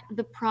at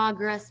the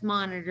progress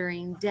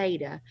monitoring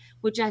data,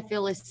 which I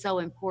feel is so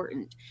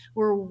important.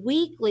 We're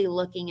weekly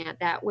looking at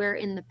that, where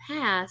in the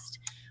past,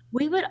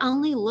 we would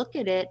only look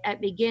at it at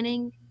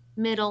beginning,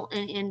 middle,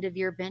 and end of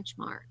year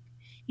benchmark.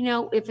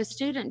 If a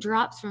student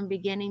drops from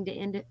beginning to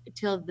end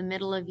till the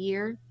middle of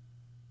year,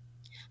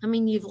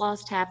 you've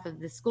lost half of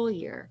the school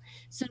year.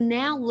 So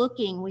now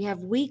we have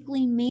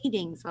weekly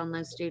meetings on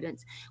those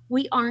students.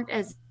 We aren't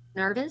as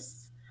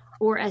nervous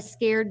or as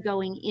scared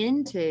going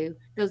into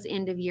those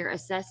end of year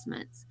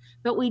assessments.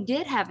 But we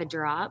did have a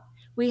drop.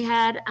 We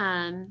had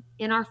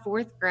in our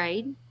fourth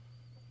grade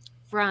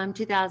from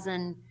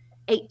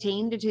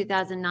 2018 to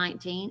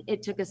 2019,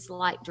 it took a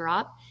slight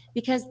drop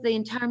because the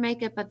entire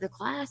makeup of the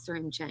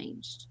classroom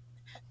changed.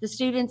 The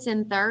students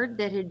in third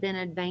that had been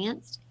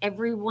advanced,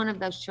 every one of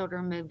those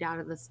children moved out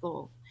of the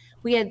school.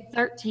 We had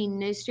 13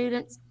 new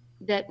students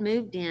that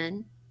moved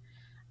in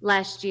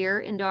last year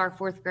into our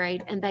fourth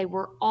grade, and they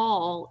were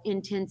all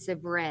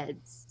intensive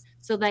reds.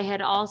 So they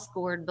had all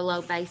scored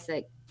below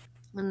basic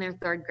on their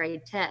third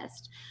grade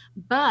test.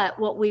 But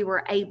what we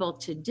were able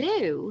to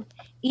do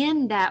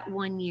in that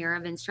 1 year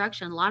of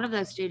instruction, a lot of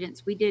those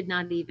students we did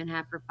not even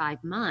have for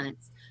 5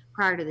 months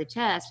prior to the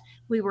test,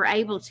 we were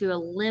able to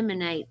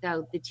eliminate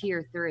the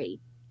tier 3.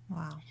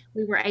 Wow.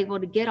 We were able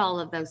to get all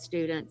of those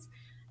students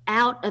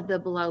out of the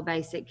below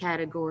basic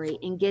category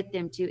and get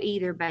them to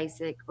either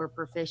basic or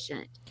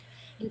proficient.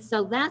 And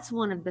so that's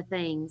one of the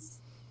things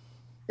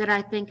that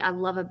I think I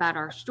love about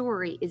our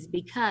story, is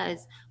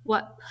because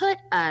what put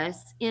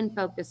us in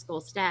focus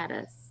school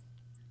status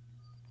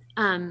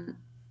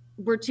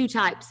were 2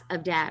 types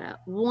of data.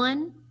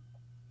 One,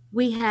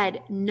 we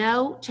had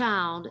no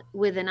child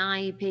with an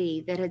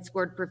IEP that had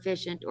scored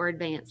proficient or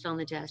advanced on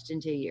the test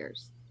in 2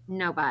 years.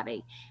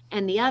 Nobody.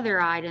 And the other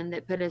item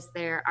that put us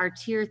there, our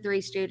tier 3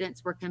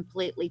 students were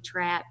completely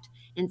trapped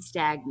and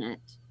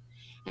stagnant.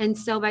 And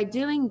so by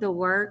doing the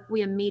work,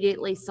 we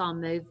immediately saw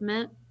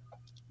movement.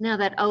 Now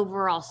that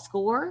overall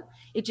score,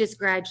 it just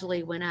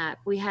gradually went up.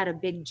 We had a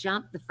big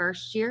jump the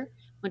first year,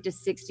 went to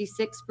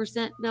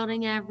 66%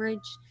 building average,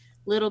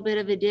 little bit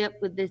of a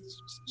dip with this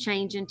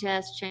change in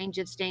test, change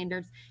of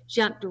standards,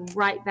 jumped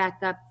right back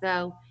up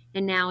though,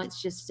 and now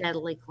it's just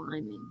steadily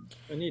climbing.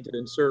 I need to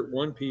insert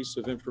one piece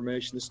of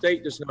information. The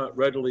state does not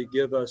readily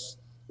give us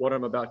what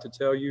I'm about to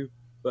tell you,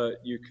 but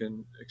you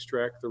can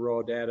extract the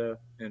raw data,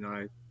 and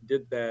I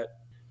did that.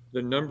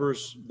 The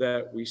numbers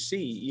that we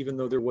see, even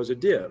though there was a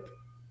dip,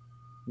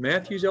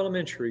 Matthews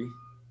Elementary,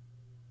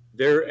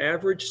 their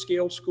average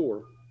scale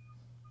score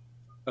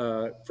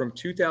from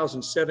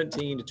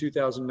 2017 to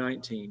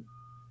 2019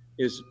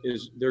 is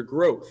their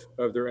growth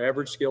of their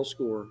average scale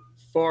score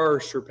far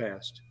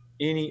surpassed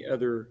any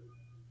other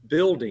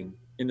building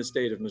in the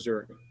state of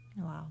Missouri.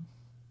 Wow.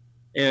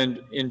 And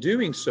in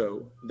doing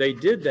so, they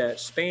did that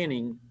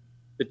spanning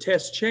the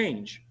test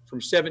change from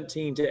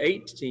 17 to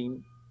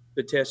 18,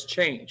 the test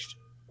changed.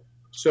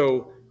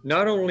 So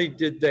not only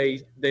did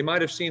they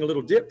might have seen a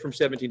little dip from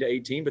 17 to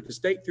 18, but the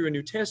state threw a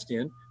new test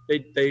in.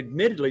 They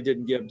admittedly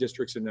didn't give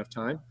districts enough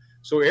time.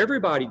 So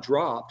everybody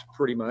dropped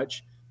pretty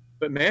much,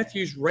 but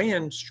Matthews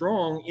ran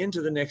strong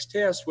into the next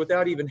test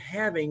without even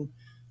having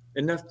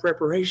enough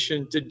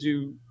preparation to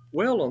do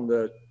well on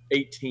the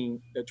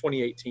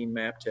 2018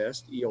 MAP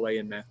test, ELA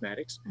in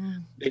mathematics.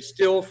 They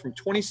still, from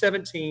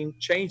 2017,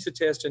 changed the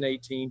test in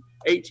 18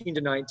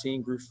 to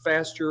 19, grew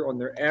faster on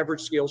their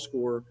average scale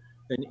score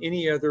than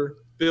any other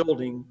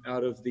building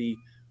out of the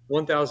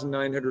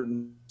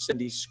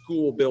 1,970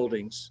 school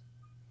buildings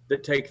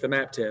that take the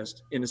MAP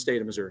test in the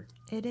state of Missouri.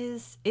 It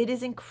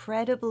is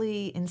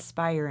incredibly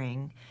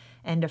inspiring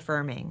and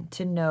affirming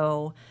to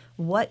know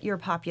what your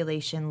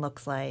population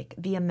looks like,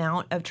 the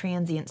amount of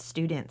transient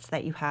students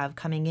that you have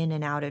coming in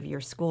and out of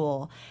your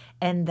school,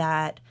 and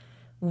that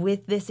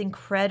with this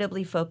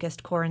incredibly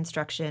focused core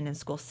instruction and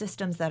school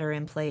systems that are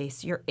in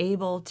place, you're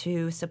able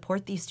to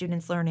support these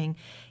students' learning,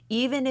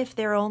 even if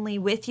they're only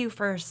with you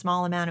for a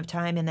small amount of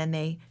time and then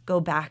they go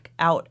back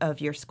out of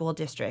your school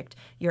district.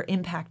 You're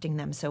impacting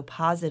them so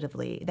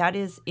positively. That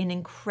is an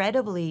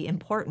incredibly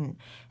important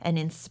and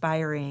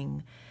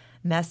inspiring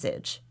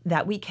message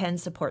that we can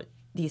support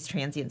these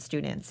transient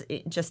students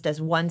just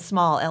as one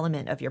small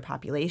element of your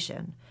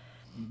population.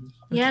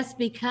 Yes,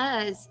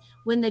 because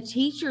when the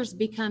teachers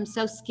become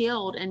so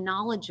skilled and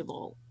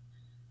knowledgeable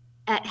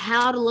at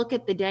how to look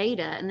at the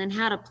data and then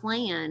how to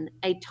plan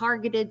a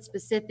targeted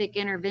specific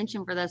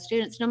intervention for those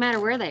students, no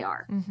matter where they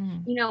are.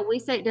 You know, we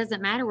say it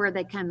doesn't matter where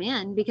they come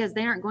in because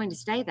they aren't going to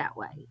stay that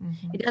way.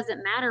 It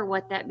doesn't matter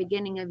what that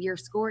beginning of year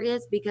score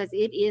is because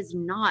it is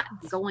not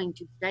going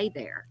to stay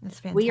there.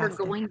 We are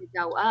going to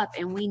go up,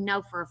 and we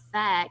know for a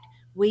fact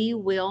we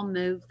will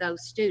move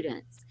those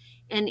students.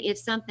 And if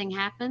something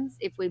happens,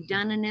 if we've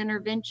done an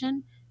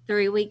intervention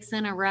 3 weeks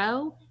in a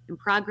row and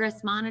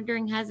progress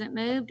monitoring hasn't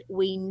moved,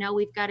 we know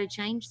we've got to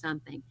change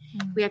something.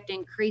 We have to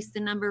increase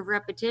the number of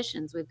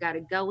repetitions. We've got to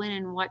go in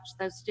and watch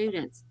those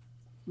students,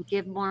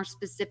 give more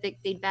specific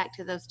feedback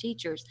to those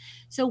teachers.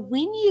 So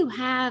when you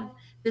have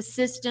the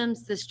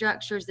systems, the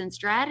structures, and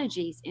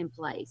strategies in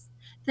place,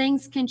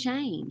 things can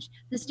change.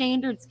 The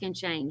standards can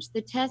change.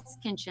 The tests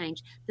can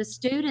change. The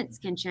students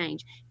can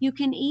change. You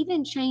can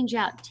even change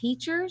out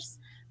teachers.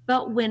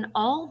 But when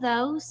all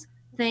those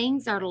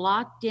things are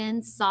locked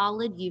in,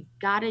 solid, you've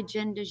got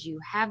agendas, you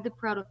have the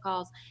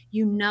protocols,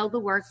 you know the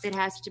work that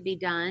has to be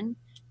done,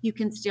 you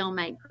can still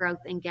make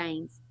growth and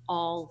gains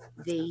all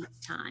the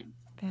time.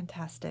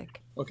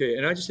 Fantastic. Okay,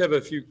 and I just have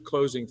a few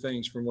closing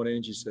things from what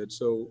Angie said.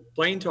 So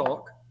Plain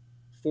Talk,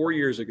 4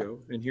 years ago,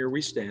 and here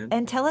we stand.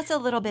 And tell us a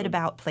little bit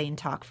about Plain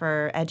Talk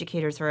for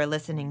educators who are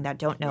listening that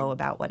don't know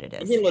about what it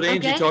is. I'm going to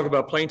let Angie talk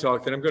about Plain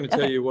Talk, then I'm going to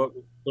tell you what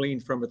we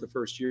gleaned from it the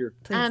first year.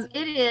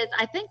 It is,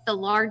 I think, the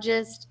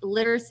largest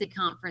literacy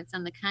conference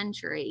in the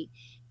country.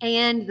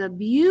 And the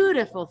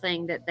beautiful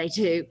thing that they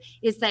do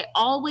is they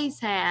always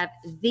have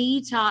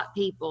the top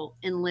people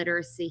in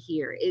literacy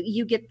here.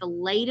 You get the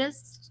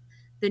latest,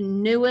 the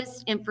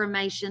newest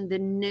information, the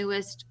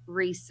newest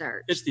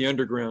research. It's the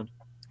underground.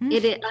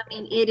 It is, I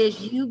mean, it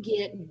is, you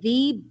get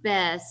the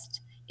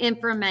best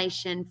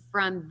information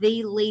from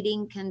the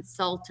leading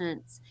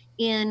consultants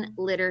in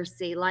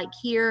literacy. Like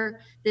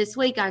here this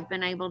week, I've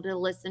been able to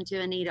listen to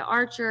Anita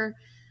Archer,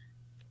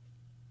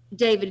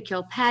 David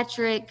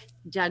Kilpatrick,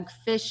 Doug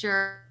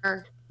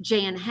Fisher,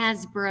 Jan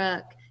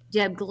Hasbrook,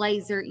 Deb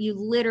Glazer. You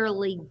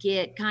literally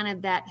get kind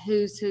of that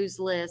who's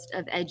list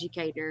of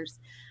educators.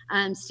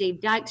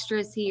 Steve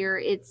Dykstra's here.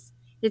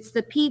 It's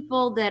the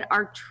people that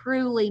are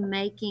truly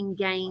making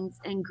gains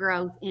and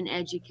growth in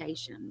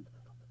education.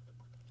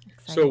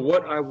 So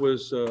what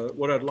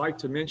I'd like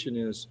to mention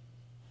is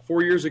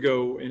 4 years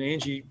ago, and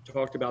Angie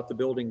talked about the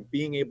building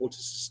being able to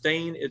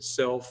sustain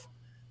itself.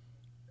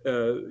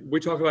 We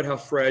talk about how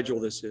fragile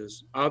this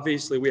is.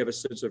 Obviously, we have a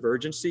sense of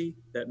urgency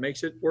that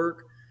makes it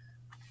work.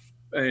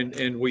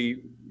 And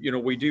we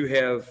do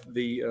have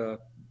the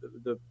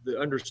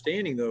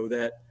understanding, though,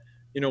 that,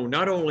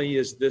 not only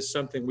is this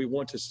something we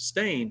want to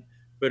sustain,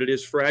 but it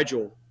is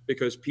fragile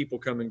because people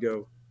come and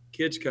go,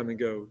 kids come and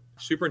go,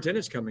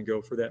 superintendents come and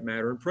go for that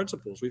matter, and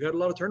principals. We've had a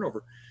lot of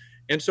turnover.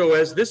 And so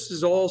as this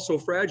is all so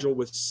fragile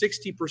with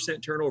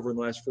 60% turnover in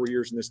the last 4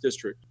 years in this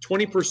district,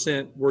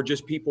 20% were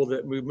just people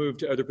that moved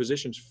to other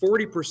positions.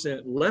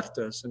 40% left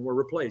us and were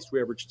replaced.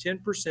 We averaged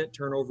 10%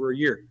 turnover a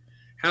year.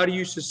 How do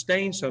you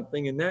sustain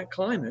something in that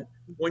climate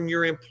when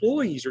your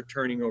employees are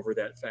turning over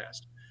that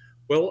fast?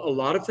 Well, a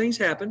lot of things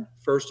happen.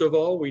 First of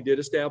all, we did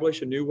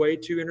establish a new way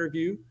to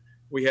interview.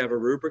 We have a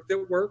rubric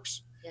that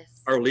works. Yes.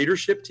 Our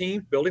leadership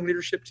team, building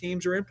leadership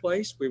teams are in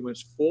place. We went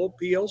full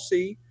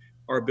PLC.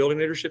 Our building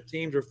leadership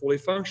teams are fully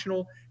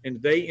functional,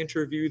 and they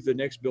interview the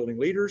next building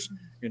leaders,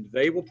 and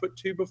they will put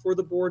two before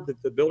the board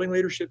that the building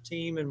leadership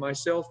team and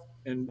myself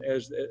and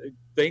as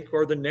think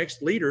are the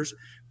next leaders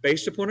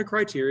based upon a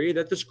criteria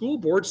that the school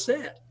board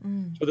set.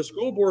 So the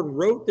school board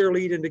wrote their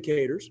lead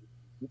indicators.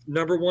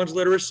 Number one's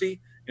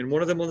literacy, and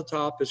one of them on the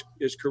top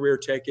is career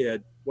tech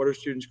ed. What are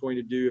students going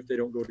to do if they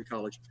don't go to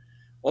college?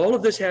 All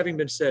of this having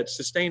been said,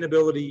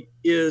 sustainability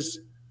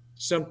is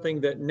something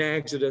that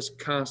nags at us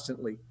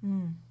constantly.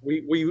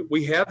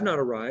 We have not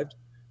arrived.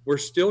 We're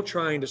still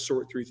trying to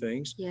sort through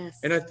things. Yes.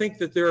 And I think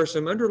that there are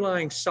some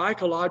underlying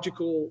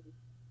psychological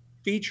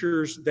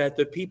features that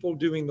the people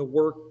doing the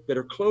work that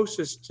are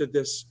closest to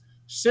this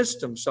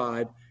system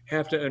side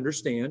have to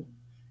understand.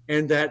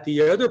 And that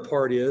the other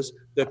part is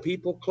the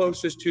people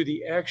closest to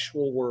the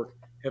actual work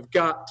have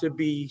got to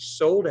be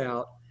sold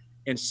out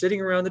and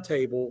sitting around the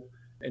table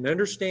and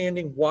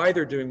understanding why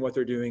they're doing what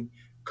they're doing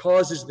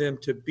causes them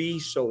to be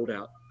sold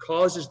out,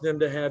 causes them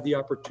to have the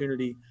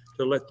opportunity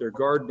to let their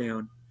guard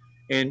down.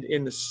 And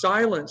in the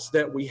silence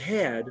that we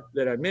had,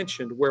 that I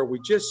mentioned, where we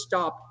just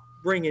stopped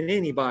bringing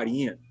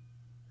anybody in,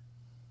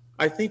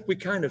 I think we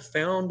kind of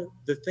found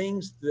the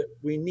things that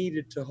we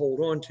needed to hold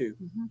on to.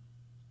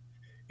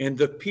 And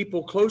the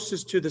people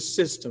closest to the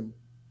system,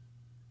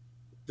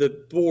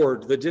 the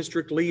board, the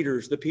district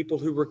leaders, the people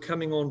who were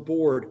coming on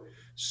board,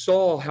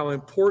 saw how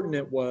important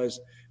it was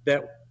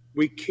that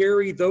we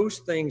carry those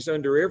things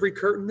under every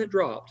curtain that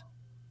dropped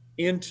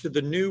into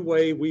the new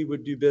way we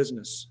would do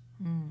business.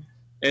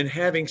 And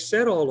having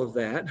said all of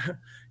that,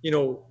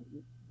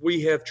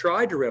 we have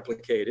tried to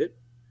replicate it.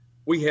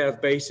 We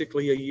have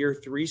basically a year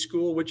 3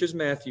 school, which is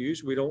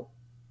Matthews.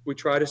 We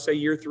try to say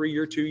year 3,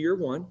 year 2, year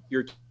 1,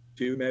 year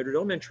 2, Madrid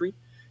Elementary,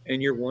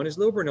 and year 1 is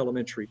Lilburn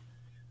Elementary.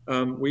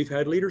 We've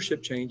had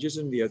leadership changes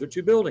in the other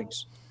 2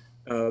 buildings.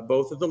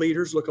 Both of the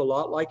leaders look a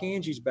lot like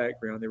Angie's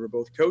background. They were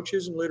both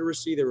coaches in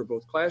literacy. They were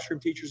both classroom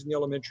teachers in the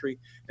elementary,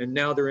 and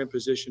now they're in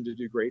position to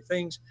do great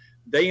things.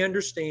 They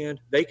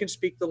understand, they can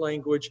speak the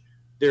language.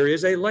 There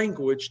is a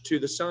language to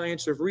the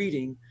science of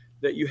reading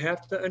that you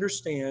have to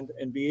understand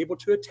and be able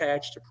to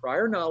attach to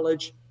prior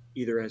knowledge,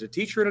 either as a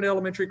teacher in an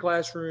elementary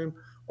classroom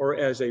or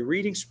as a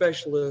reading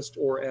specialist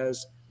or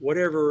as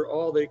whatever,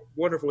 all the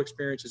wonderful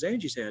experiences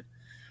Angie's had,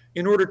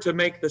 in order to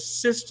make the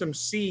system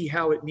see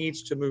how it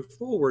needs to move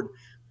forward.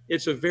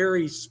 It's a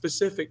very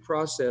specific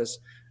process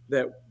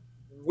that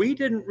we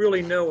didn't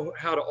really know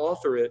how to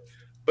author it,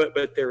 but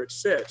there it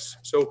sits.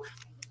 So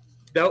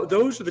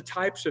those are the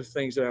types of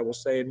things that I will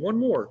say. And one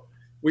more,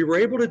 we were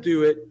able to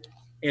do it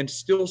and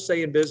still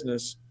stay in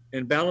business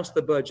and balance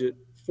the budget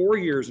 4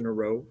 years in a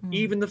row.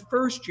 Even the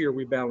first year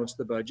we balanced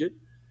the budget.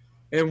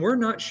 And we're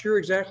not sure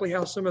exactly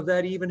how some of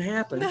that even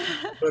happened.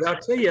 But I'll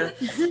tell you,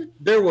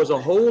 there was a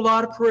whole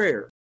lot of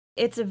prayer.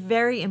 It's a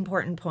very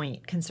important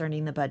point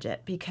concerning the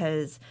budget,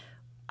 because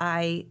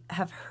I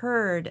have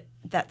heard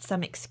that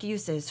some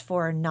excuses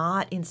for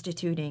not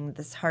instituting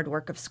this hard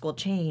work of school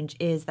change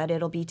is that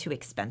it'll be too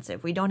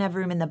expensive. We don't have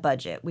room in the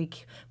budget. We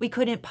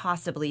couldn't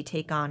possibly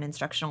take on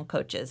instructional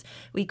coaches.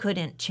 We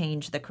couldn't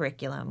change the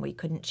curriculum. We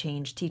couldn't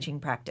change teaching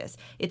practice.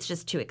 It's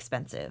just too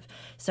expensive.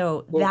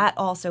 So that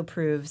also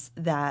proves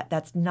that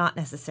that's not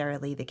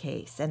necessarily the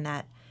case, and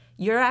that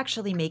you're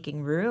actually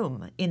making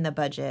room in the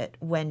budget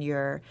when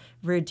you're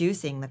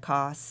reducing the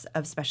costs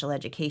of special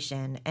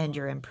education and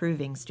you're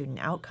improving student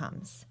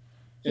outcomes.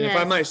 And if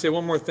I might say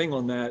one more thing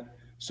on that.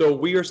 So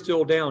we are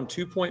still down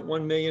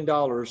 $2.1 million.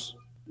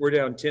 We're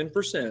down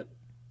 10%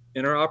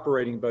 in our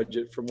operating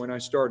budget from when I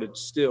started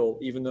still,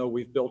 even though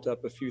we've built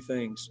up a few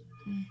things.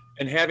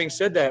 And having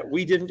said that,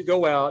 we didn't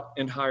go out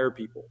and hire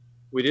people.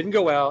 We didn't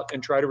go out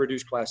and try to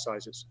reduce class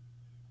sizes.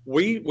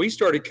 We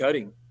started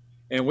cutting.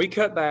 And we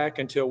cut back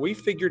until we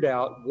figured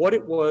out what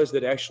it was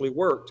that actually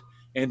worked.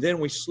 And then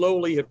we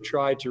slowly have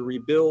tried to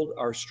rebuild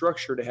our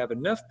structure to have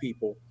enough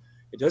people.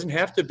 It doesn't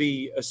have to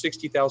be a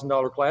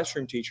 $60,000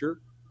 classroom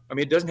teacher. I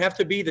mean, it doesn't have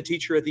to be the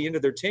teacher at the end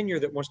of their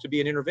tenure that wants to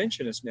be an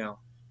interventionist now.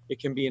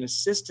 It can be an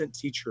assistant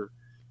teacher.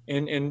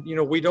 And you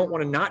know, we don't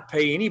want to not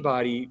pay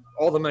anybody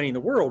all the money in the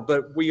world,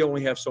 but we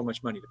only have so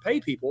much money to pay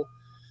people.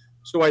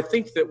 So I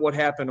think that what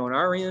happened on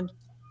our end,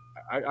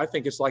 I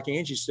think it's like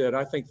Angie said,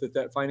 I think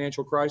that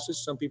financial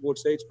crisis, some people would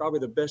say it's probably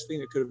the best thing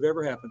that could have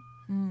ever happened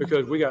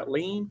because we got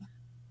lean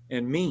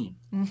and mean,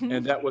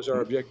 and that was our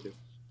objective.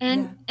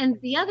 And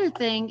the other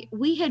thing,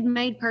 we had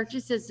made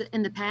purchases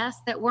in the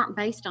past that weren't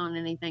based on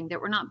anything, that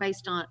were not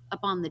based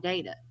upon the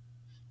data.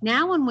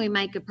 Now when we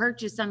make a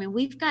purchase, I mean,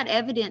 we've got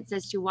evidence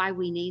as to why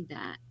we need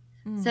that,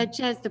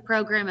 such as the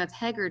program of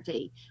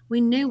Hegarty.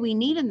 We knew we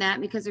needed that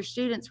because our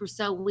students were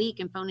so weak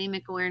in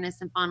phonemic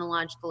awareness and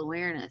phonological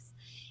awareness.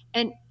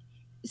 And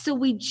so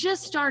we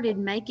just started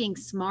making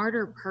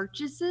smarter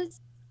purchases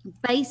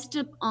based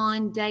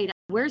upon data.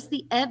 Where's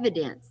the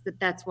evidence that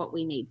that's what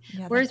we need?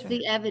 Where's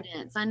the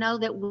evidence? I know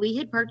that we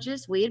had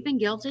been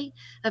guilty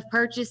of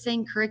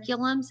purchasing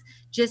curriculums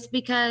just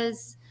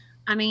because,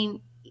 I mean,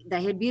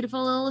 they had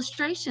beautiful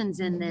illustrations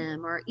in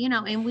them, or, you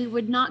know, and we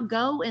would not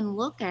go and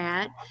look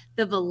at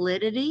the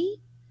validity,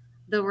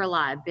 the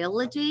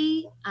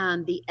reliability,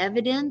 the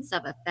evidence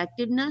of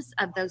effectiveness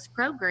of those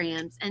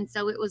programs. And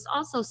so it was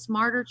also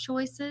smarter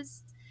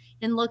choices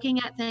in looking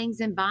at things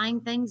and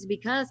buying things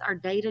because our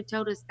data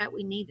told us that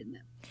we needed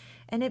them.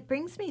 And it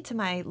brings me to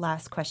my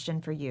last question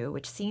for you,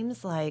 which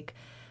seems like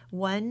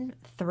one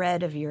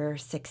thread of your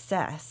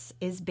success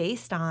is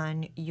based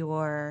on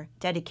your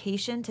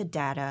dedication to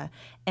data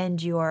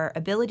and your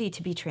ability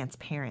to be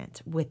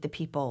transparent with the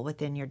people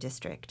within your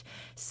district.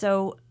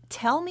 So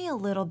tell me a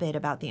little bit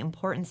about the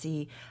importance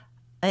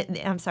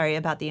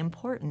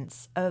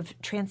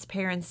of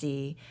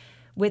transparency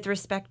with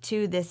respect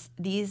to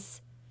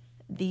these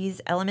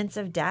elements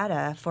of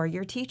data for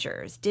your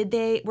teachers.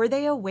 Were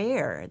they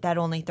aware that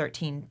only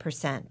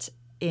 13%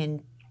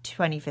 in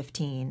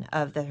 2015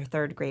 of the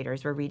third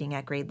graders were reading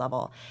at grade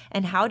level?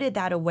 And how did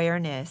that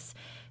awareness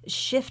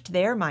shift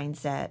their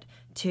mindset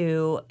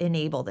to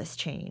enable this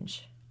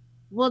change?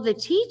 Well, the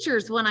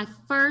teachers, when I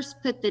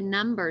first put the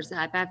numbers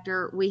up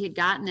after we had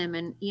gotten them,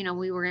 and you know,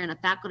 we were in a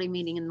faculty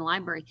meeting in the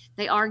library,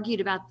 they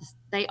argued about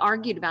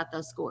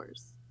those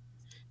scores.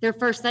 Their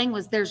first thing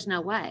was, there's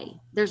no way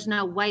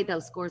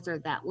those scores are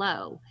that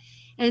low.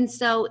 And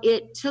so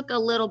it took a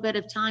little bit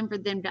of time for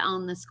them to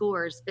own the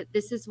scores. But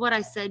this is what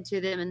I said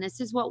to them, and this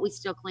is what we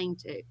still cling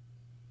to.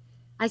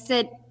 I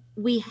said,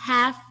 we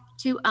have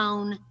to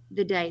own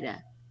the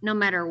data. No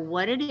matter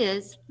what it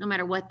is, no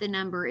matter what the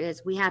number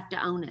is, we have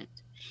to own it.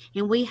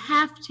 And we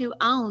have to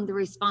own the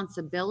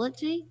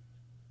responsibility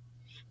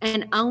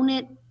and own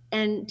it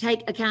and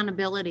take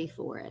accountability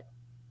for it.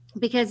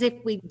 Because if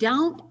we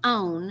don't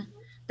own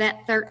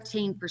that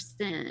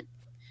 13%,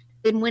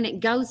 then when it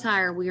goes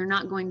higher, we are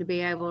not going to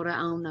be able to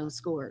own those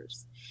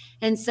scores.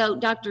 And so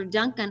Dr.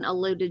 Duncan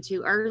alluded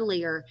to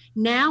earlier,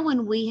 now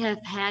when we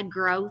have had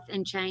growth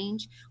and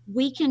change,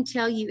 we can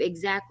tell you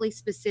exactly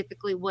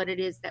specifically what it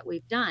is that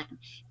we've done,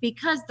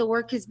 because the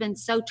work has been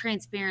so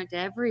transparent to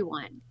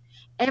everyone.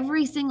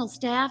 Every single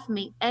staff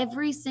member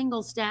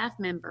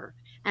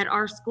at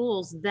our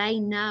schools, they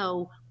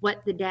know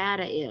what the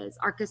data is.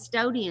 Our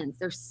custodians,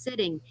 they're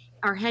sitting,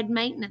 our head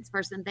maintenance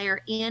person, they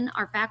are in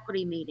our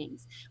faculty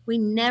meetings. We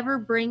never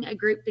bring a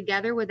group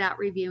together without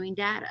reviewing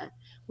data.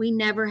 We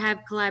never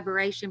have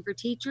collaboration for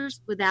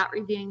teachers without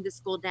reviewing the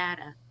school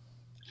data.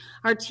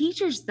 Our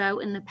teachers, though,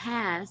 in the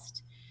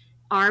past,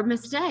 our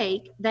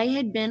mistake, they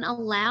had been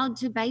allowed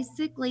to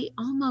basically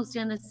almost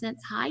in a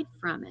sense hide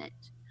from it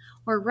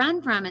or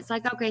run from it. It's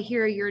like, okay,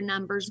 here are your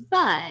numbers.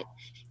 But,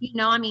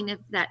 if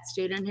that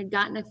student had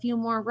gotten a few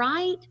more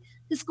right,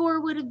 the score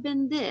would have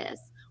been this.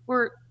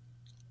 Or,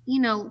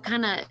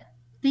 kind of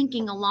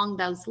thinking along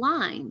those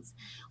lines.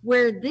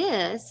 Where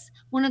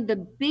one of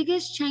the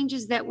biggest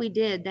changes that we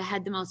did that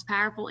had the most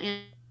powerful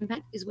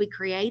impact is we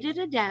created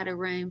a data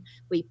room.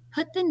 We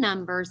put the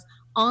numbers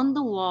on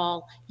the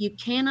wall. You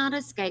cannot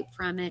escape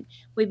from it.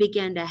 We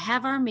began to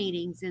have our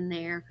meetings in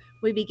there.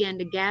 We began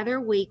to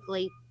gather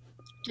weekly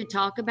to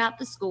talk about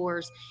the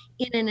scores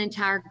in an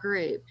entire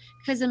group.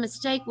 Because a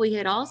mistake we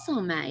had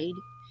also made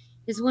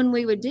is when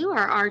we would do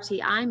our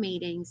RTI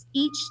meetings,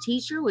 each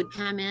teacher would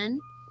come in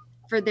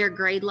for their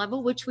grade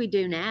level, which we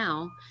do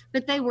now,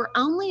 but they were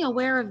only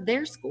aware of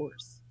their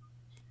scores.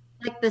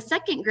 Like the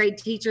second grade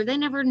teacher, they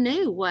never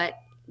knew what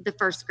the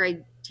first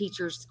grade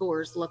teacher's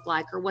scores look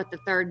like or what the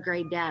third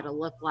grade data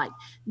look like.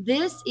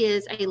 This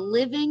is a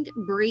living,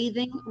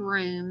 breathing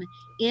room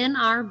in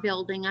our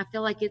building. I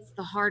feel like it's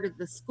the heart of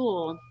the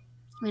school,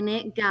 and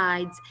it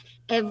guides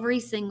every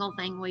single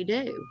thing we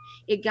do.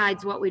 It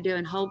guides what we do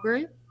in whole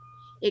group.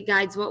 It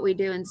guides what we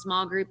do in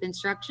small group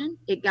instruction.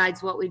 It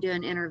guides what we do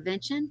in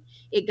intervention.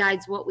 It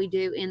guides what we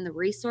do in the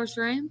resource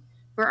room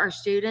for our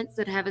students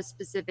that have a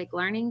specific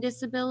learning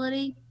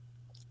disability.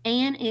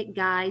 And it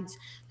guides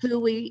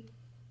who we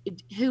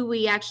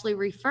actually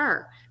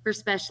refer for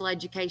special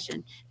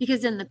education.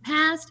 Because in the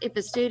past, if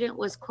a student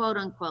was quote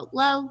unquote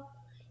low,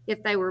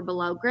 if they were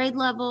below grade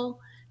level,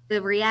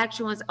 the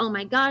reaction was, oh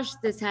my gosh,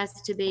 this has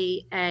to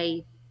be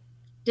a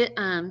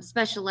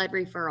special ed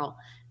referral.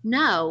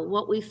 No,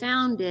 what we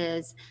found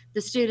is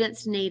the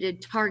students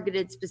needed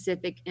targeted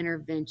specific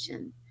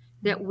intervention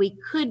that we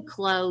could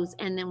close,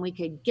 and then we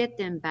could get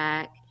them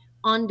back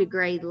onto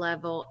grade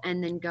level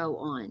and then go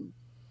on.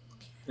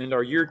 And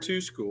our year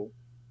 2 school,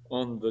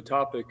 on the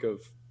topic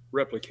of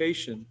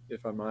replication,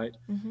 if I might,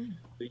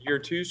 the year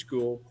 2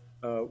 school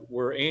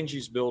where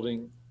Angie's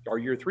building, our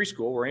year 3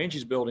 school, where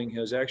Angie's building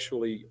has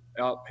actually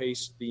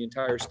outpaced the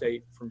entire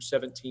state from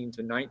 17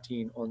 to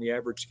 19 on the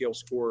average scale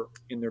score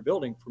in their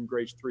building from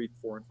grades 3,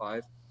 4, and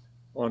 5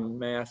 on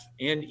math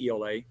and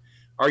ELA.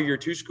 Our year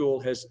 2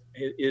 school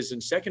is in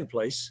second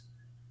place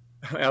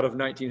out of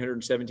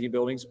 1,917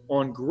 buildings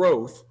on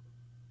growth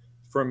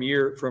from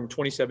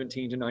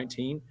 2017 to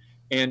 19.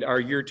 And our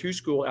year 2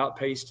 school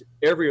outpaced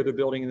every other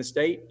building in the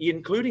state,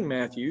 including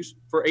Matthews,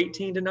 for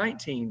 18 to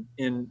 19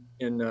 in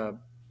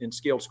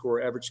scale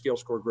score, average scale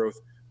score growth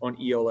on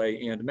ELA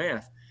and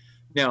math.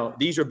 Now,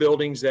 these are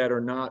buildings that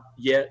are not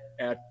yet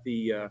at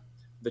the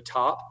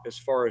top as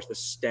far as the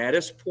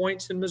status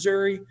points in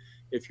Missouri.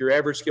 If your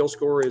average scale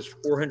score is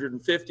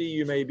 450,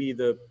 you may be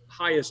the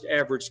highest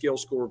average scale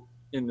score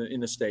in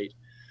the state.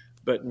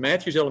 But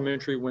Matthews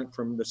Elementary went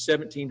from the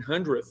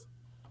 1700th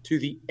to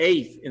the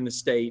 8th in the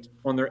state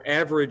on their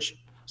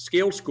average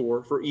scale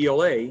score for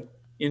ELA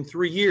in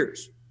 3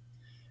 years.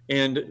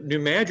 And New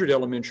Madrid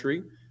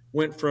Elementary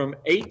went from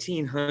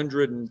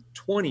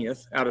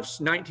 1,820th out of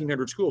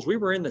 1,900 schools. We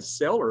were in the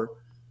cellar.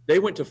 They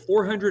went to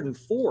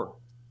 404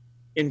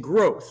 in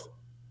growth.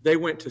 They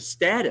went to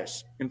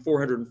status in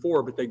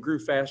 404, but they grew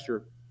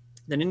faster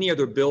than any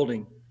other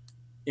building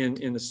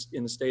in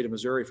the state of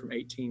Missouri from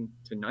 18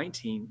 to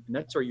 19, and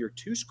that's our year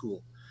 2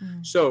 school.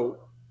 So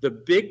the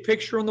big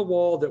picture on the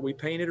wall that we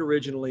painted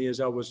originally,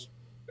 as I was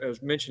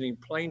mentioning,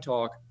 Plain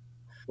Talk,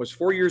 was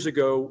 4 years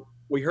ago.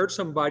 We heard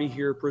somebody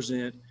here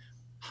present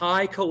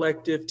high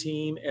collective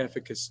team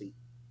efficacy.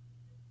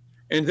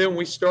 And then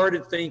we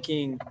started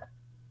thinking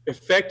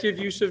effective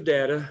use of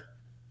data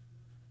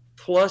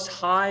plus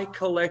high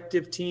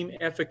collective team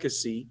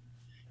efficacy.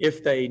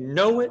 If they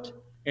know it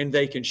and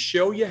they can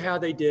show you how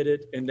they did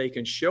it and they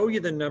can show you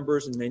the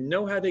numbers and they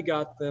know how they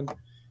got them,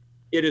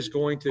 it is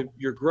going to,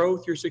 your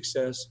growth, your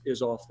success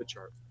is off the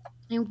chart.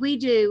 And we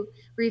do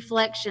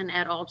reflection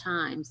at all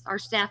times. Our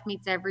staff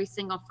meets every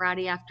single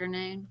Friday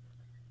afternoon.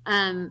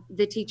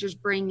 The teachers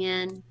bring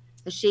in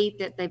a sheet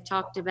that they've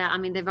talked about. I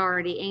mean, they've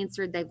already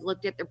answered. They've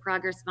looked at their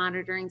progress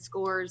monitoring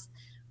scores.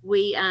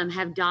 We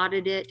have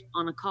dotted it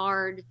on a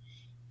card.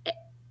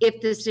 If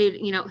the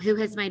student, who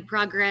has made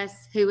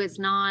progress, who has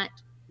not,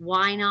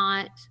 why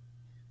not,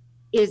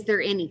 Is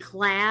there any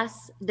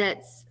class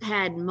that's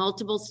had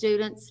multiple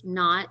students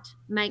not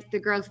make the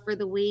growth for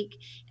the week?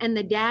 And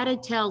the data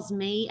tells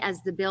me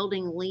as the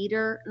building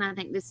leader, and I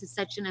think this is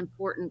such an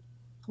important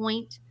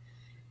point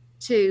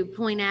to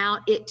point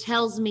out, it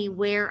tells me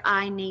where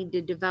I need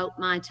to devote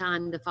my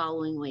time the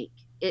following week.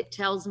 It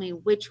tells me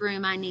which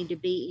room I need to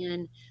be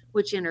in,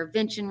 which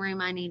intervention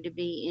room I need to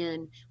be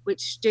in,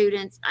 which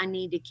students I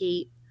need to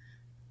keep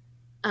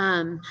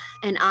an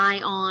eye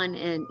on,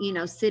 and, you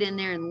know, sit in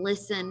there and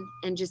listen,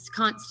 and just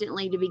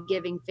constantly to be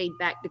giving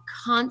feedback, to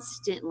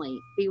constantly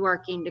be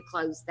working to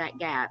close that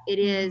gap. It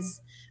is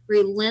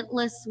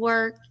relentless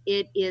work.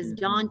 It is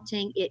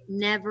daunting. It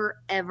never,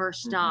 ever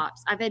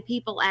stops. I've had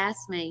people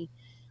ask me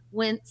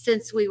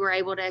since we were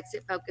able to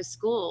exit Focus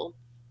School,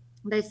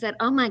 they said,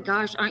 "Oh my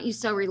gosh, aren't you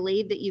so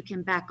relieved that you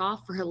can back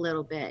off for a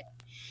little bit?"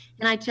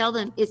 And I tell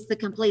them it's the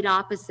complete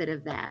opposite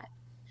of that.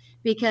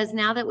 Because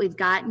now that we've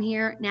gotten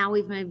here, now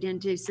we've moved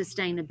into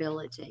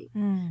sustainability.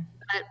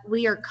 But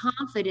we are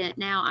confident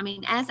now. I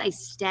mean, as a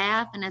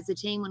staff and as a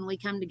team, when we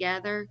come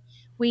together,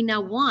 we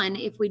know, one,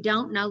 if we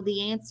don't know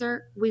the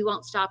answer, we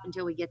won't stop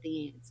until we get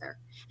the answer.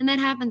 And that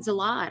happens a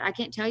lot. I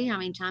can't tell you how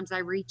many times I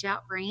reach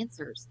out for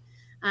answers.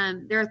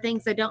 There are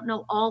things I don't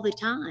know all the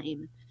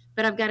time,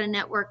 but I've got a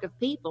network of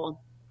people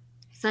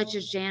such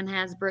as Jan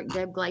Hasbrook,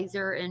 Deb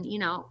Glazer, and, you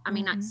know, I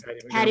mean,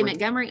 Patty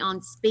Montgomery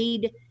on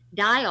speed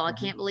dial. I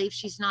can't believe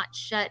she's not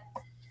shut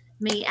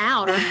me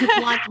out or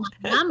blocked my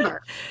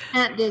number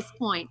at this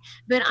point.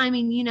 But I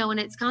mean, you know, and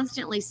it's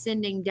constantly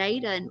sending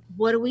data, and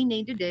what do we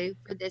need to do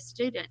for this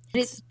student?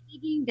 And it's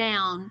digging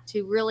down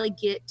to really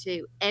get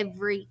to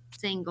every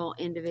single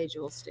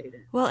individual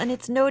student. Well, and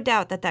it's no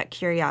doubt that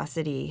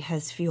curiosity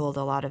has fueled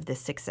a lot of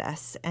this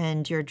success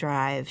and your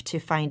drive to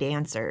find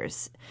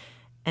answers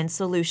and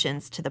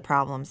solutions to the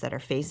problems that are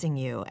facing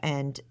you.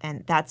 And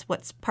that's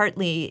what's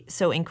partly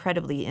so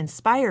incredibly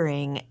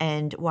inspiring,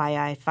 and why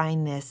I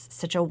find this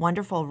such a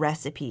wonderful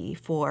recipe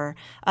for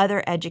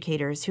other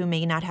educators who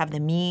may not have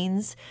the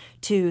means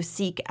to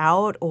seek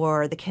out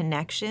or the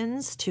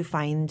connections to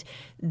find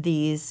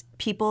these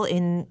people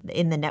in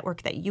the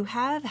network that you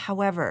have.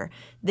 However,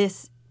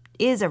 this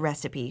is a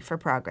recipe for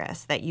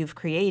progress that you've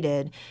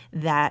created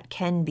that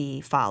can be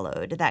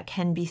followed, that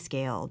can be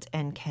scaled,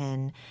 and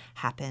can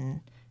happen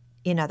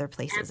in other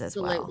places as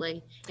well.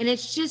 Absolutely. And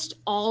it's just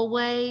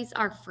always,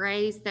 our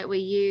phrase that we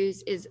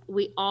use is,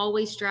 we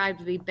always strive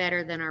to be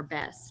better than our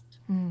best.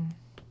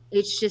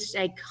 It's just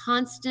a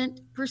constant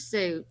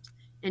pursuit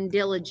and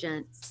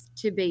diligence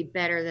to be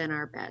better than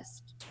our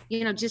best.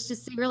 You know, just to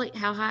see really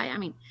how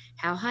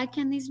high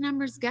can these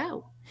numbers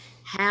go?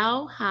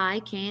 How high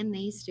can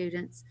these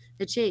students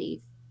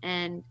achieve?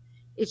 And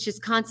it's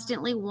just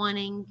constantly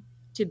wanting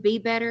to be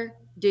better,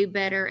 do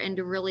better, and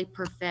to really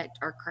perfect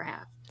our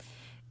craft.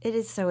 It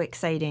is so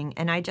exciting,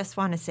 and I just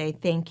want to say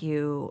thank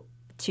you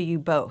to you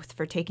both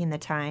for taking the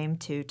time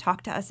to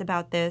talk to us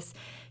about this,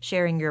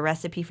 sharing your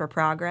recipe for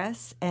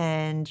progress,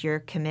 and your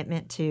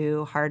commitment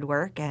to hard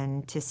work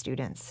and to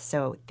students.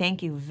 So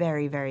thank you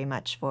very, very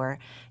much for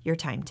your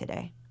time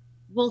today.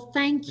 Well,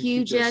 thank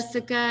you,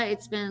 Jessica.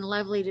 It's been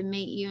lovely to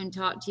meet you and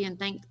talk to you, and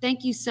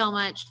thank you so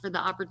much for the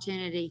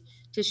opportunity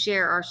to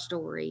share our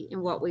story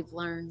and what we've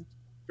learned.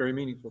 Very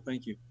meaningful.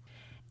 Thank you.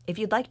 If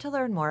you'd like to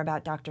learn more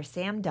about Dr.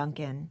 Sam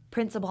Duncan,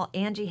 Principal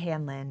Angie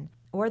Hanlon,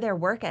 or their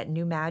work at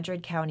New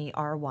Madrid County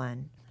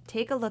R1,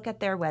 take a look at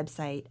their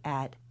website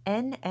at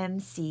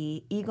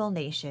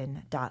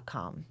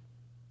nmceaglenation.com.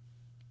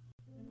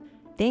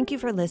 Thank you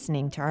for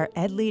listening to our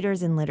Ed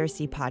Leaders in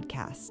Literacy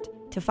podcast.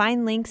 To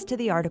find links to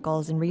the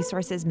articles and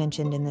resources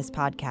mentioned in this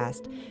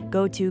podcast,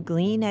 go to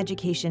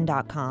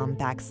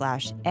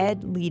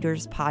gleaneducation.com/Ed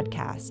Leaders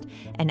Podcast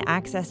and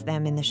access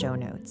them in the show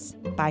notes.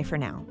 Bye for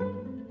now.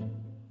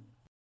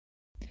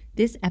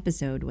 This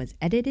episode was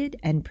edited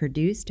and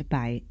produced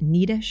by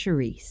Nita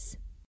Charisse.